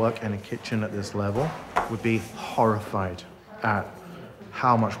come and work in a kitchen at this level would be horrified at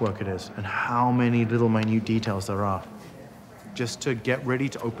how much work it is and how many little minute details there are just to get ready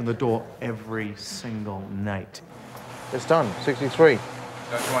to open the door every single night. It's done, 63.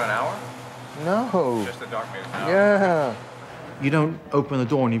 Don't you want an hour? No. Just the dark made an hour? Yeah.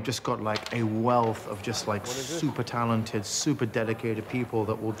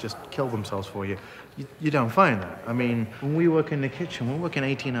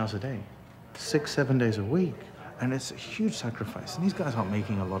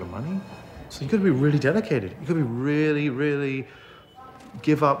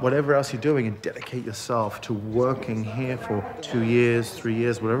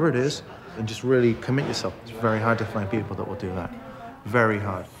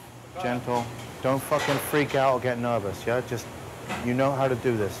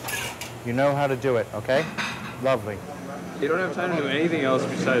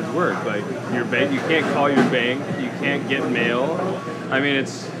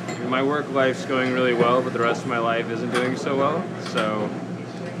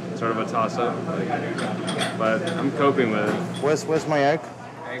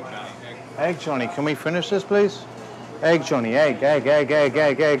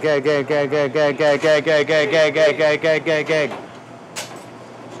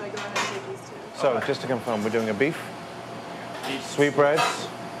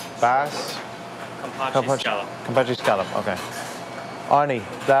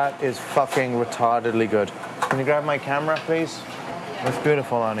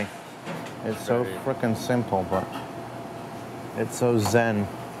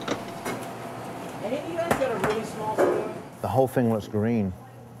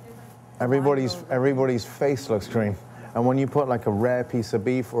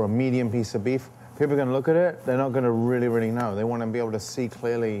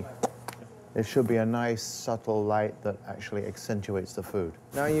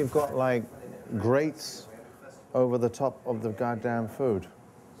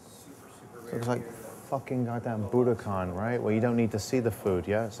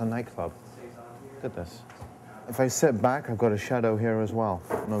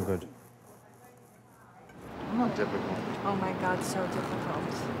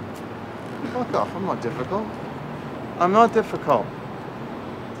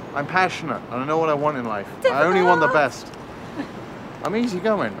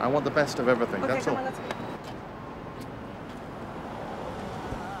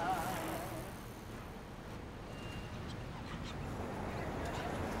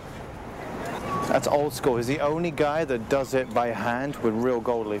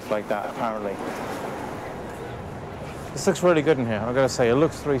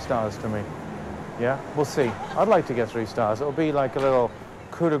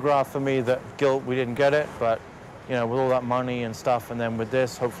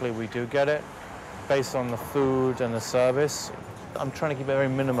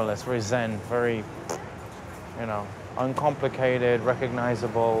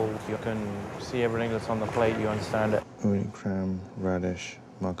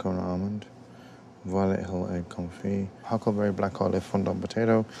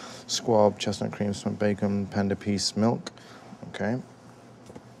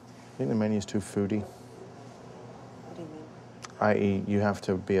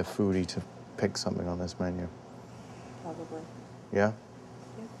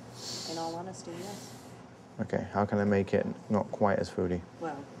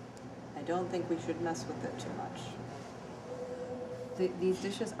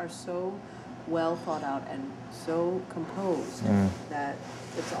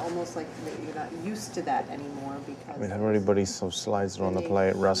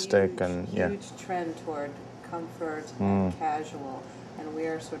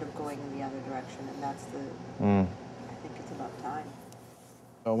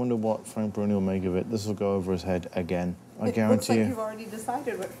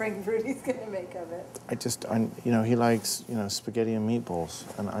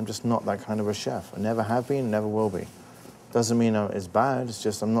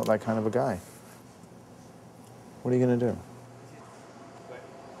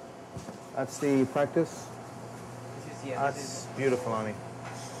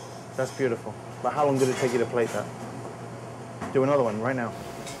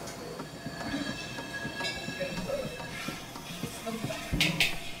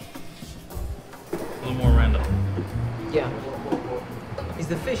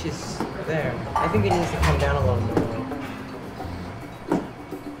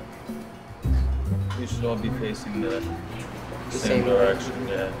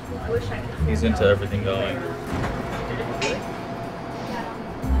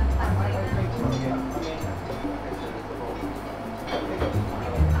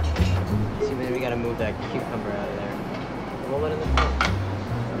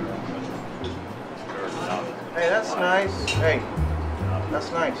 Hey, that's nice. Hey,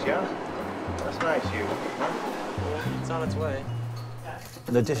 that's nice, yeah? That's nice, you. Huh? It's on its way.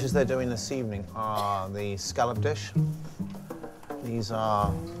 The dishes they're doing this evening are the scallop dish. These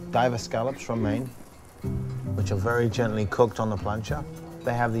are diver scallops from Maine, which are very gently cooked on the plancha.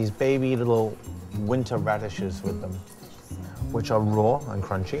 They have these baby little winter radishes with them, which are raw and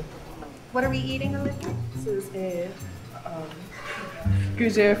crunchy. What are we eating, Olivia? This is a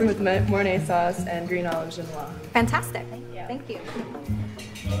gougere with Mornay sauce and green olive genoise. Fantastic. Thank you.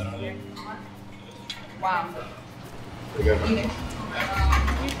 Wow. Every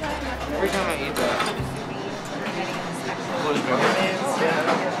time I eat that.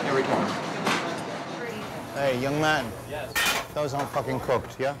 Every time. Hey, young man. Yes. Those aren't fucking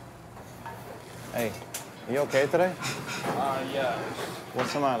cooked, yeah? Hey, are you okay today? Yeah.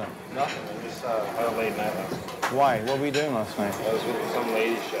 What's the matter? Nothing. I just had a late night last night. Why? What were you doing last night? I was with some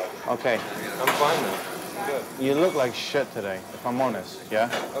lady chef. Okay. I'm fine now. Good. You look like shit today, if I'm honest, yeah?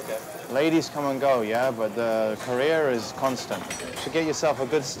 Okay. Ladies come and go, yeah? But the career is constant. You should get yourself a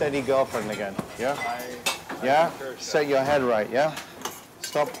good, steady girlfriend again, yeah? Yeah? Set your head right, yeah?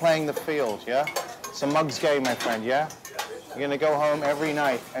 Stop playing the field, yeah? It's a mug's game, my friend, yeah? You're gonna go home every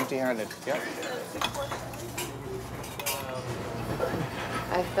night empty-handed, yeah?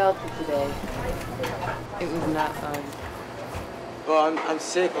 I felt it today. It was not fun. Well, I'm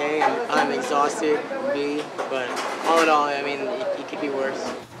sick, A, and I'm exhausted, B, but all in all, I mean, it could be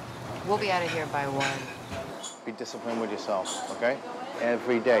worse. We'll be out of here by 1. Be disciplined with yourself, okay?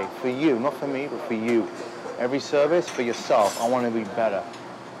 Every day. For you, not for me, but for you. Every service, for yourself, I want to be better.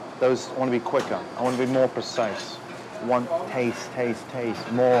 I want to be quicker. I want to be more precise. One taste,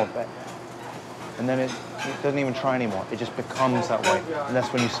 more. And then it doesn't even try anymore. It just becomes that way. And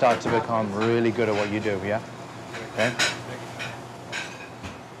that's when you start to become really good at what you do, yeah? Okay?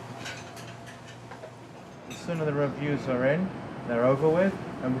 The sooner the reviews are in, they're over with,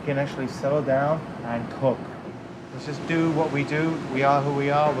 and we can actually settle down and cook. Let's just do what we do. We are who we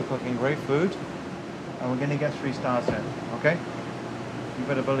are. We're cooking great food, and we're going to get 3 stars in, okay? You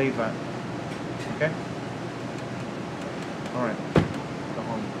better believe that, okay? All right, go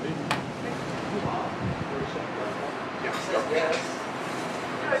home.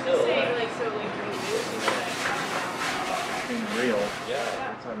 Being real. Yeah.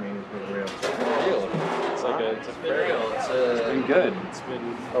 What's that mean? Is real. Real. It's like it's real. It's been good. It's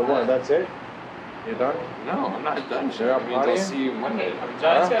been. Oh, what? That's it? You're done? No, I'm not done. Sure, I mean, I'll see you Monday.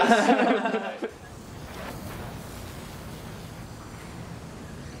 Huh?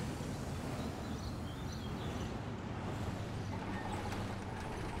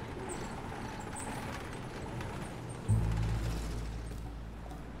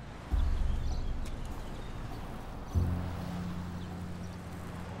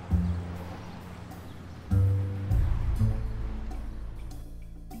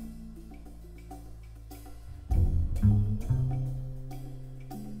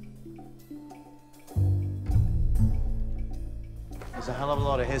 There's a hell of a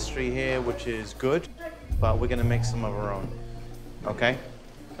lot of history here, which is good, but we're going to make some of our own, okay?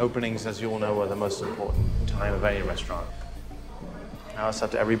 Openings, as you all know, are the most important time of any restaurant. Now it's up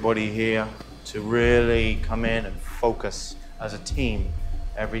to everybody here to really come in and focus as a team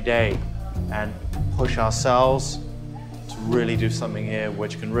every day and push ourselves to really do something here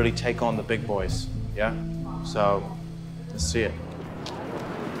which can really take on the big boys, yeah? So, let's see it.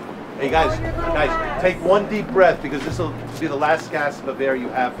 Hey guys, take one deep breath because this will be the last gasp of air you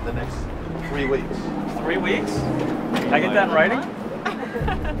have for the next 3 weeks. 3 weeks? Can I get that in writing?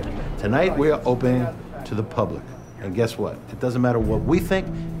 Tonight we are opening to the public. And guess what? It doesn't matter what we think,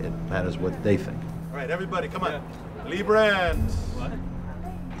 it matters what they think. All right, everybody, come on. Lee Brand.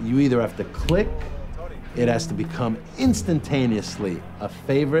 You either have to click, it has to become instantaneously a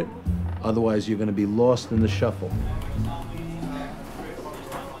favorite, otherwise you're going to be lost in the shuffle.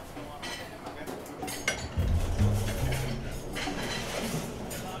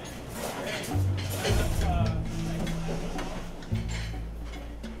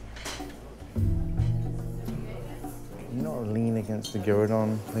 Against the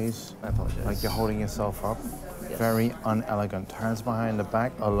guerdon, please. I apologize. Like you're holding yourself up. Yes. Very unelegant. Hands behind the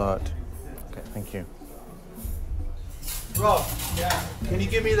back, alert. Okay, thank you. Rob, can you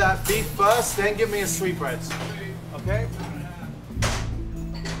give me that beef first, then give me a sweetbreads? Okay?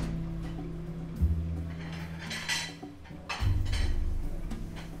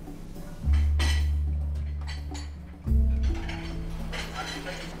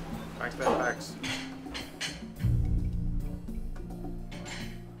 Thanks, man, thanks.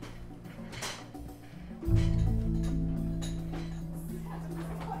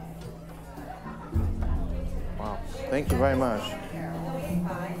 Thank you very much.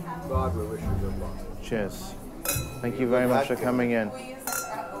 God, we wish you good luck. Cheers. Thank you very much for coming in.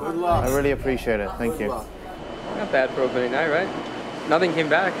 Good luck. I really appreciate it. Thank you. Not bad for opening night, right? Nothing came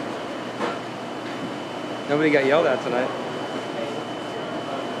back. Nobody got yelled at tonight.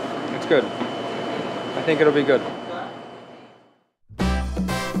 It's good. I think it'll be good.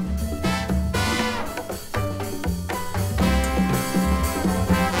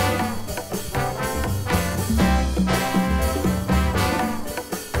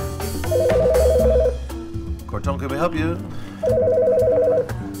 Corton, can we help you?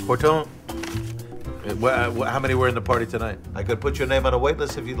 Corton? How many were in the party tonight? I could put your name on a wait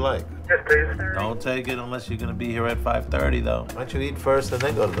list if you'd like. Yes, please. Don't take it unless you're gonna be here at 5:30, though. Why don't you eat first and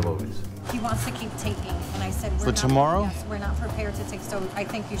then go to the movies? He wants to keep taking, and I said, For tomorrow? Yes, we're not prepared to take, so I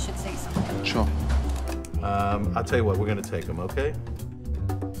think you should say something. Sure. I'll tell you what, we're gonna take them, okay?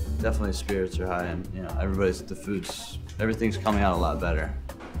 Definitely spirits are high, and you know, everything's coming out a lot better.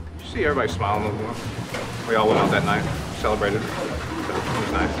 You see everybody smiling. We all went out that night, celebrated. So it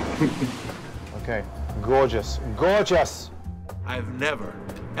was nice. Okay. Gorgeous. Gorgeous! I've never,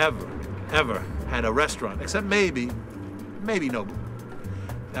 ever had a restaurant, except maybe Nobu,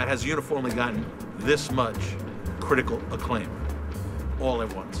 that has uniformly gotten this much critical acclaim all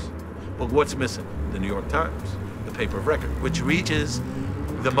at once. But what's missing? The New York Times, the paper of record, which reaches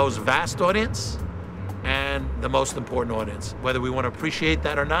the most vast audience and the most important audience. Whether we want to appreciate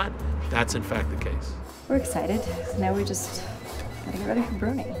that or not, that's in fact the case. We're excited. Now we just gotta get ready for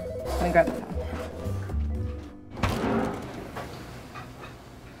Bruni. Let me grab the phone.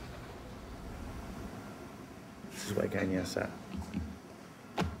 This is where Kanye sat.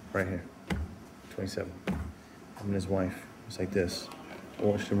 Right here. 27. Him and his wife. He's like this. I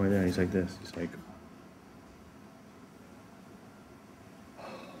watched him right there, and he's like this. He's like...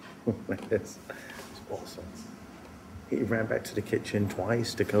 like this. It's awesome. He ran back to the kitchen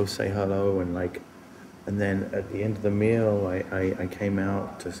twice to go say hello, and then at the end of the meal, I came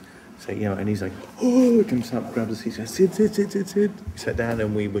out to say, you know, and he's like, oh, comes up, grabs a seat, says, sit. He sat down,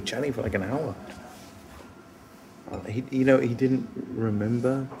 and we were chatting for like an hour. He didn't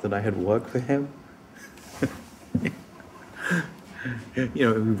remember that I had worked for him. You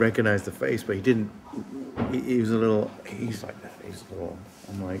know, we recognized the face, but he didn't. He was a little. He's like that. He's a little.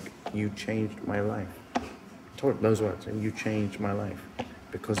 I'm like, you changed my life. I told him those words, and you changed my life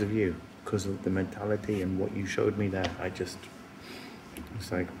because of you, because of the mentality and what you showed me. That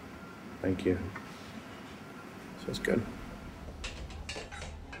it's like, thank you. So it's good.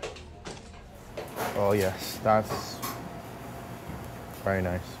 Oh yes, that's very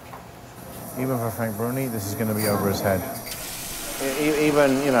nice. Even for Frank Bruni, this is going to be over his head.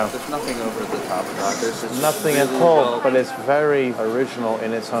 Even, you know... There's nothing over the top of that. There's nothing at all, but it's very original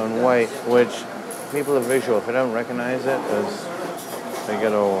in its own way, which people are visual. If they don't recognize it, they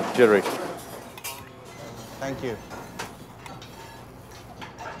get all jittery. Thank you.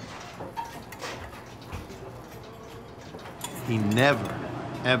 He never,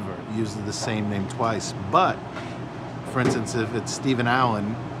 ever uses the same name twice. But, for instance, if it's Stephen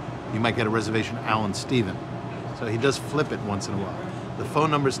Allen, you might get a reservation Allen Stephen. So he does flip it once in a while. The phone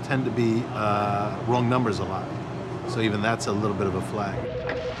numbers tend to be wrong numbers a lot. So even that's a little bit of a flag.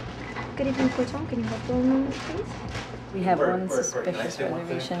 Good evening, Corton. Can you have phone numbers, please? We have one suspicious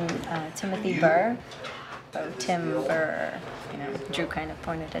reservation, Timothy Burr. Oh, Tim Burr. You know, Drew kind of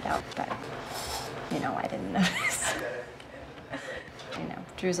pointed it out, but, you know, I didn't notice. You know,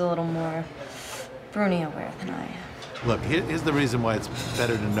 Drew's a little more Bruni aware than I am. Look, here's the reason why it's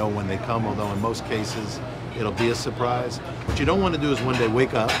better to know when they come, although in most cases it'll be a surprise. What you don't want to do is one day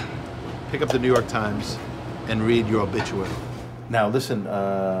wake up, pick up the New York Times, and read your obituary. Now listen,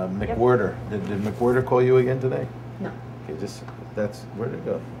 McWhirter. Did McWhirter call you again today? No. Okay, that's, where'd it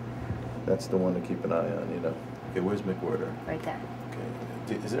go? That's the one to keep an eye on, you know. Okay, where's McWhirter? Right there.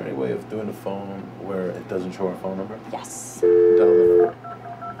 Okay. Is there any way of doing a phone where it doesn't show our phone number? Yes. Dial the number.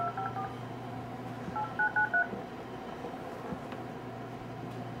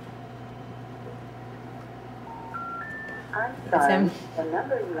 I'm sorry. The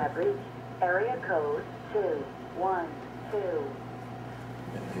number you have reached, area code 212.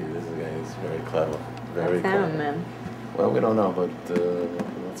 This guy is very clever. Very Found clever. them. Well, we don't know, but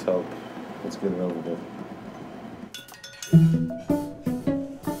let's help. Let's get it over with.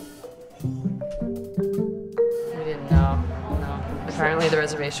 We didn't know, no. Apparently the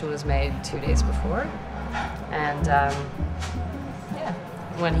reservation was made 2 days before. And, yeah,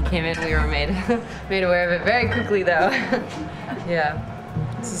 when he came in, we were made aware of it very quickly, though. Yeah,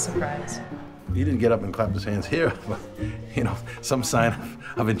 it's a surprise. He didn't get up and clap his hands here, but, you know, some sign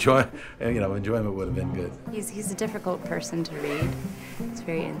of enjoyment would have been good. He's a difficult person to read. He's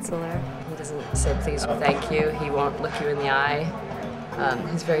very insular. He doesn't say please or thank you. He won't look you in the eye.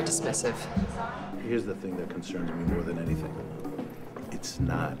 He's very dismissive. Here's the thing that concerns me more than anything. It's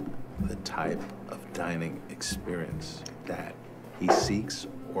not the type of dining experience that he seeks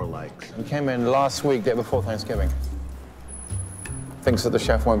or likes. He came in last week, day before Thanksgiving. Thinks that the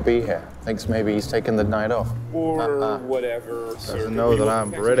chef won't be here. Thinks maybe he's taken the night off. Or whatever. Doesn't know that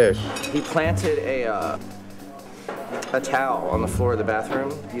I'm British. He planted a towel on the floor of the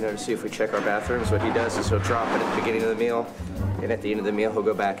bathroom, you know, to see if we check our bathrooms. What he does is he'll drop it at the beginning of the meal, and at the end of the meal, he'll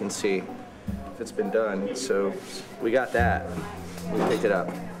go back and see if it's been done. So we got that. We picked it up.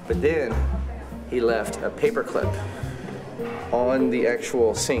 But then he left a paper clip on the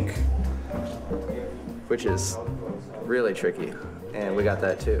actual sink, which is really tricky. And we got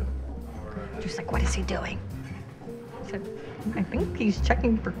that too. Just like, what is he doing? I said, I think he's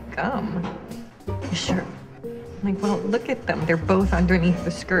checking for gum. You sure? I'm like, well, look at them. They're both underneath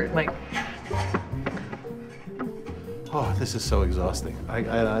the skirt, like. Oh, this is so exhausting. I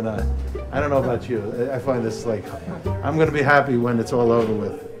don't know about you. I find this like, I'm gonna be happy when it's all over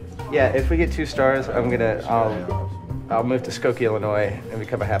with. Yeah, if we get 2 stars, I'll move to Skokie, Illinois, and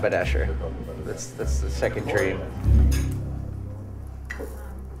become a haberdasher. That's the second dream.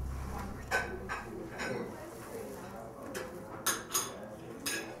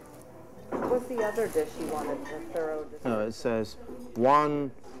 What's the other dish you wanted, the thorough dish? No, it says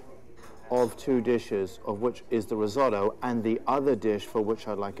 1 of 2 dishes, of which is the risotto, and the other dish for which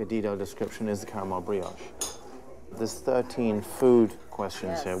I'd like a detailed description is the caramel brioche. There's 13 food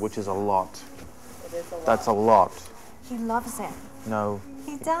questions here, which is a lot. It is a lot. That's a lot. He loves it. No.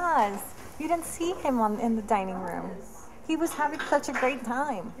 He does. You didn't see him in the dining room. He was having such a great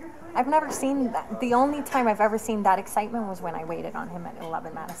time. I've never seen that. The only time I've ever seen that excitement was when I waited on him at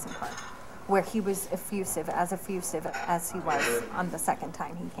 11 Madison Park, where he was effusive as he was on the second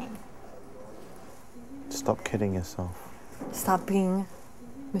time he came. Stop kidding yourself. Stop being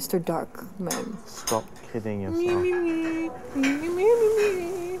Mr. Darkman. Stop kidding yourself.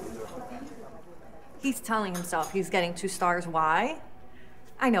 He's telling himself he's getting 2 stars. Why?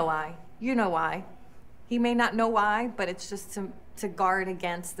 I know why. You know why. He may not know why, but it's just to guard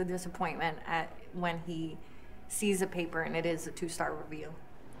against the disappointment when he sees a paper and it is a 2-star review.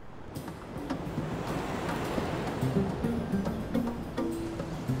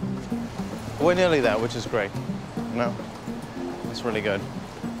 We're nearly there, which is great. No, that's really good.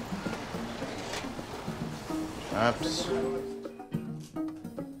 Perhaps.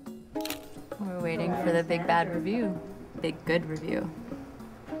 We're waiting for the big bad review. Big good review.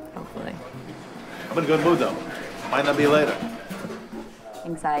 Hopefully. I'm in a good mood though. Might not be later.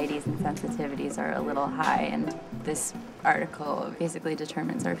 Anxieties and sensitivities are a little high, and this article basically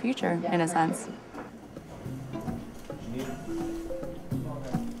determines our future, in a sense.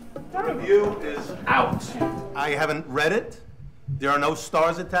 The review is out. I haven't read it. There are no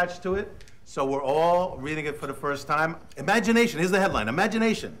stars attached to it. So we're all reading it for the first time. Imagination, here's the headline.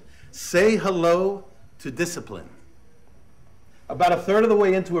 Imagination. Say hello to discipline. About a third of the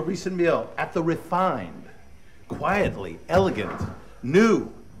way into a recent meal at the refined, quietly, elegant, new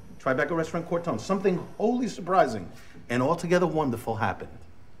Tribeca Restaurant Cortone, something wholly surprising and altogether wonderful happened.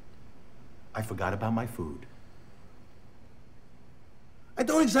 I forgot about my food. I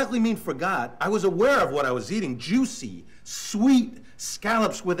don't exactly mean forgot. I was aware of what I was eating. Juicy, sweet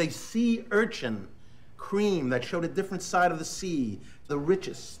scallops with a sea urchin cream that showed a different side of the sea. The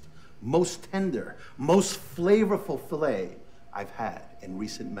richest, most tender, most flavorful filet I've had in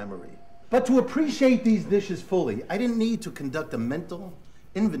recent memory. But to appreciate these dishes fully, I didn't need to conduct a mental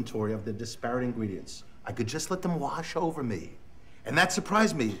inventory of the disparate ingredients. I could just let them wash over me. And that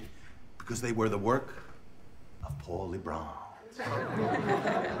surprised me because they were the work of Paul Lebrun.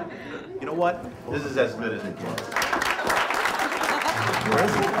 You know what? This is as good as it gets.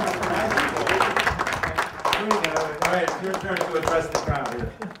 All right, it's your turn to address the crowd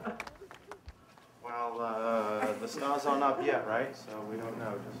here. Well, the stars aren't up yet, right? So we don't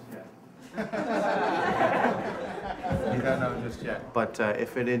know just yet. You don't know just yet. But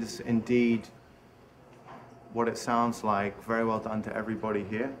if it is indeed what it sounds like, very well done to everybody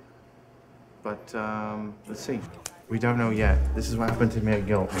here. But let's see. We don't know yet. This is what happened to me at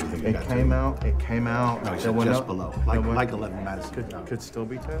Guilt. It came out. No, it's just below. Like 11 Madison. Could still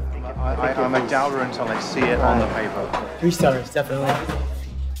be 2. I'm a doubter until I see it on the paper. 3 stars, definitely.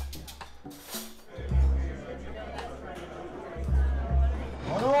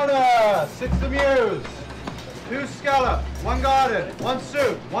 On order! 6 amuse! 2 scallop, 1 garden, 1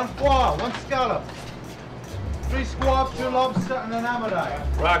 soup, 1 foie, 1 scallop, 3 squab, 2 lobster, and an ammonite.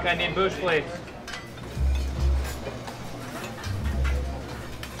 Rock, I need bush plates.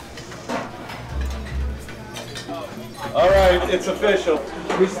 All right, it's official.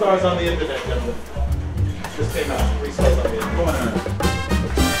 3 stars on the internet, gentlemen. Just came out. 3 stars on the internet. Come on in.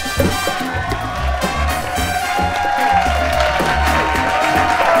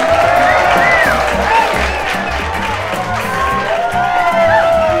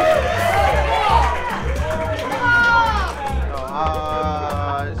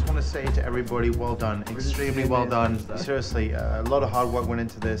 I just want to say to everybody, well done, extremely well done. Seriously, a lot of hard work went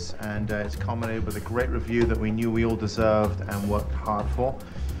into this, and it's culminated with a great review that we knew we all deserved and worked hard for.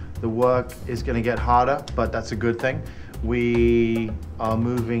 The work is going to get harder, but that's a good thing. We are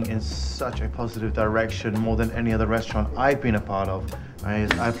moving in such a positive direction, more than any other restaurant I've been a part of. I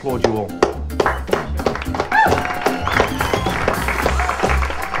applaud you all.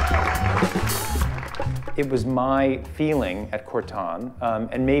 It was my feeling at Corton,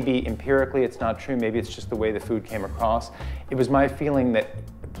 and maybe empirically it's not true, maybe it's just the way the food came across. It was my feeling that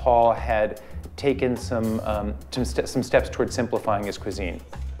Paul had taken some steps towards simplifying his cuisine.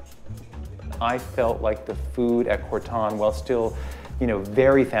 I felt like the food at Corton, while still,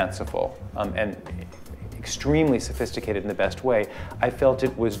 very fanciful and extremely sophisticated in the best way, I felt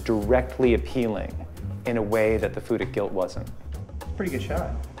it was directly appealing in a way that the food at Gilt wasn't. Pretty good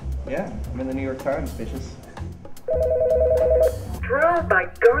shot. Yeah, I'm in the New York Times, bitches. Drew, my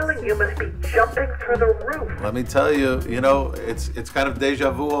darling, you must be jumping through the roof. Let me tell you, it's kind of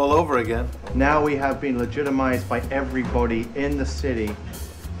deja vu all over again. Now we have been legitimized by everybody in the city.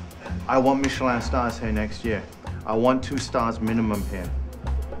 I want Michelin stars here next year. I want 2 stars minimum here.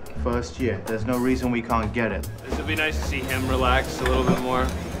 First year. There's no reason we can't get it. It would be nice to see him relax a little bit more,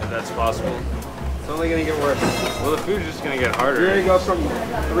 if that's possible. It's only gonna get worse. Well, the food's just gonna get harder. You're gonna go from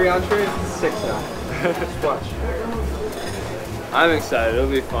 3 entrees to 6 now. Just watch. I'm excited. It'll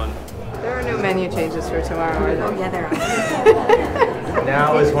be fun. There are no menu changes for tomorrow, are there? Oh, yeah, there are.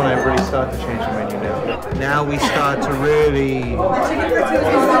 Now is when I really start to change the menu now. Now we start to really...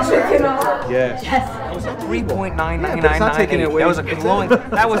 Yes. That was a 3.999. Yeah, not taking it away. That was a glowing.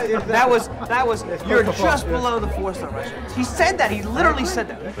 That was. You're just below the 4-star restaurant. He said that. He literally said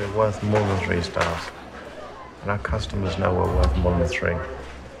that. We're worth more than 3 stars, and our customers know we're worth more than 3.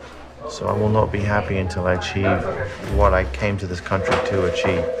 So I will not be happy until I achieve what I came to this country to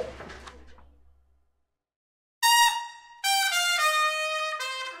achieve.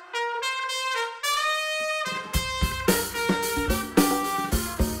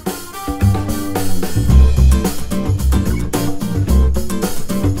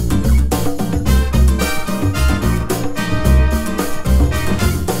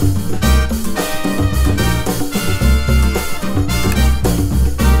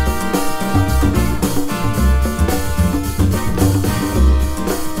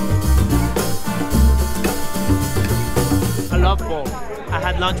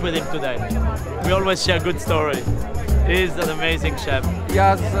 Lunch with him today. We always share good stories. He's an amazing chef. He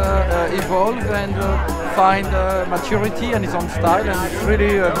has evolved and find maturity and his own style, and it's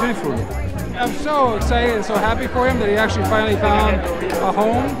really beautiful. I'm so excited and so happy for him that he actually finally found a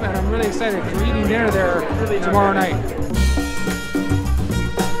home, and I'm really excited because we're eating dinner there tomorrow night.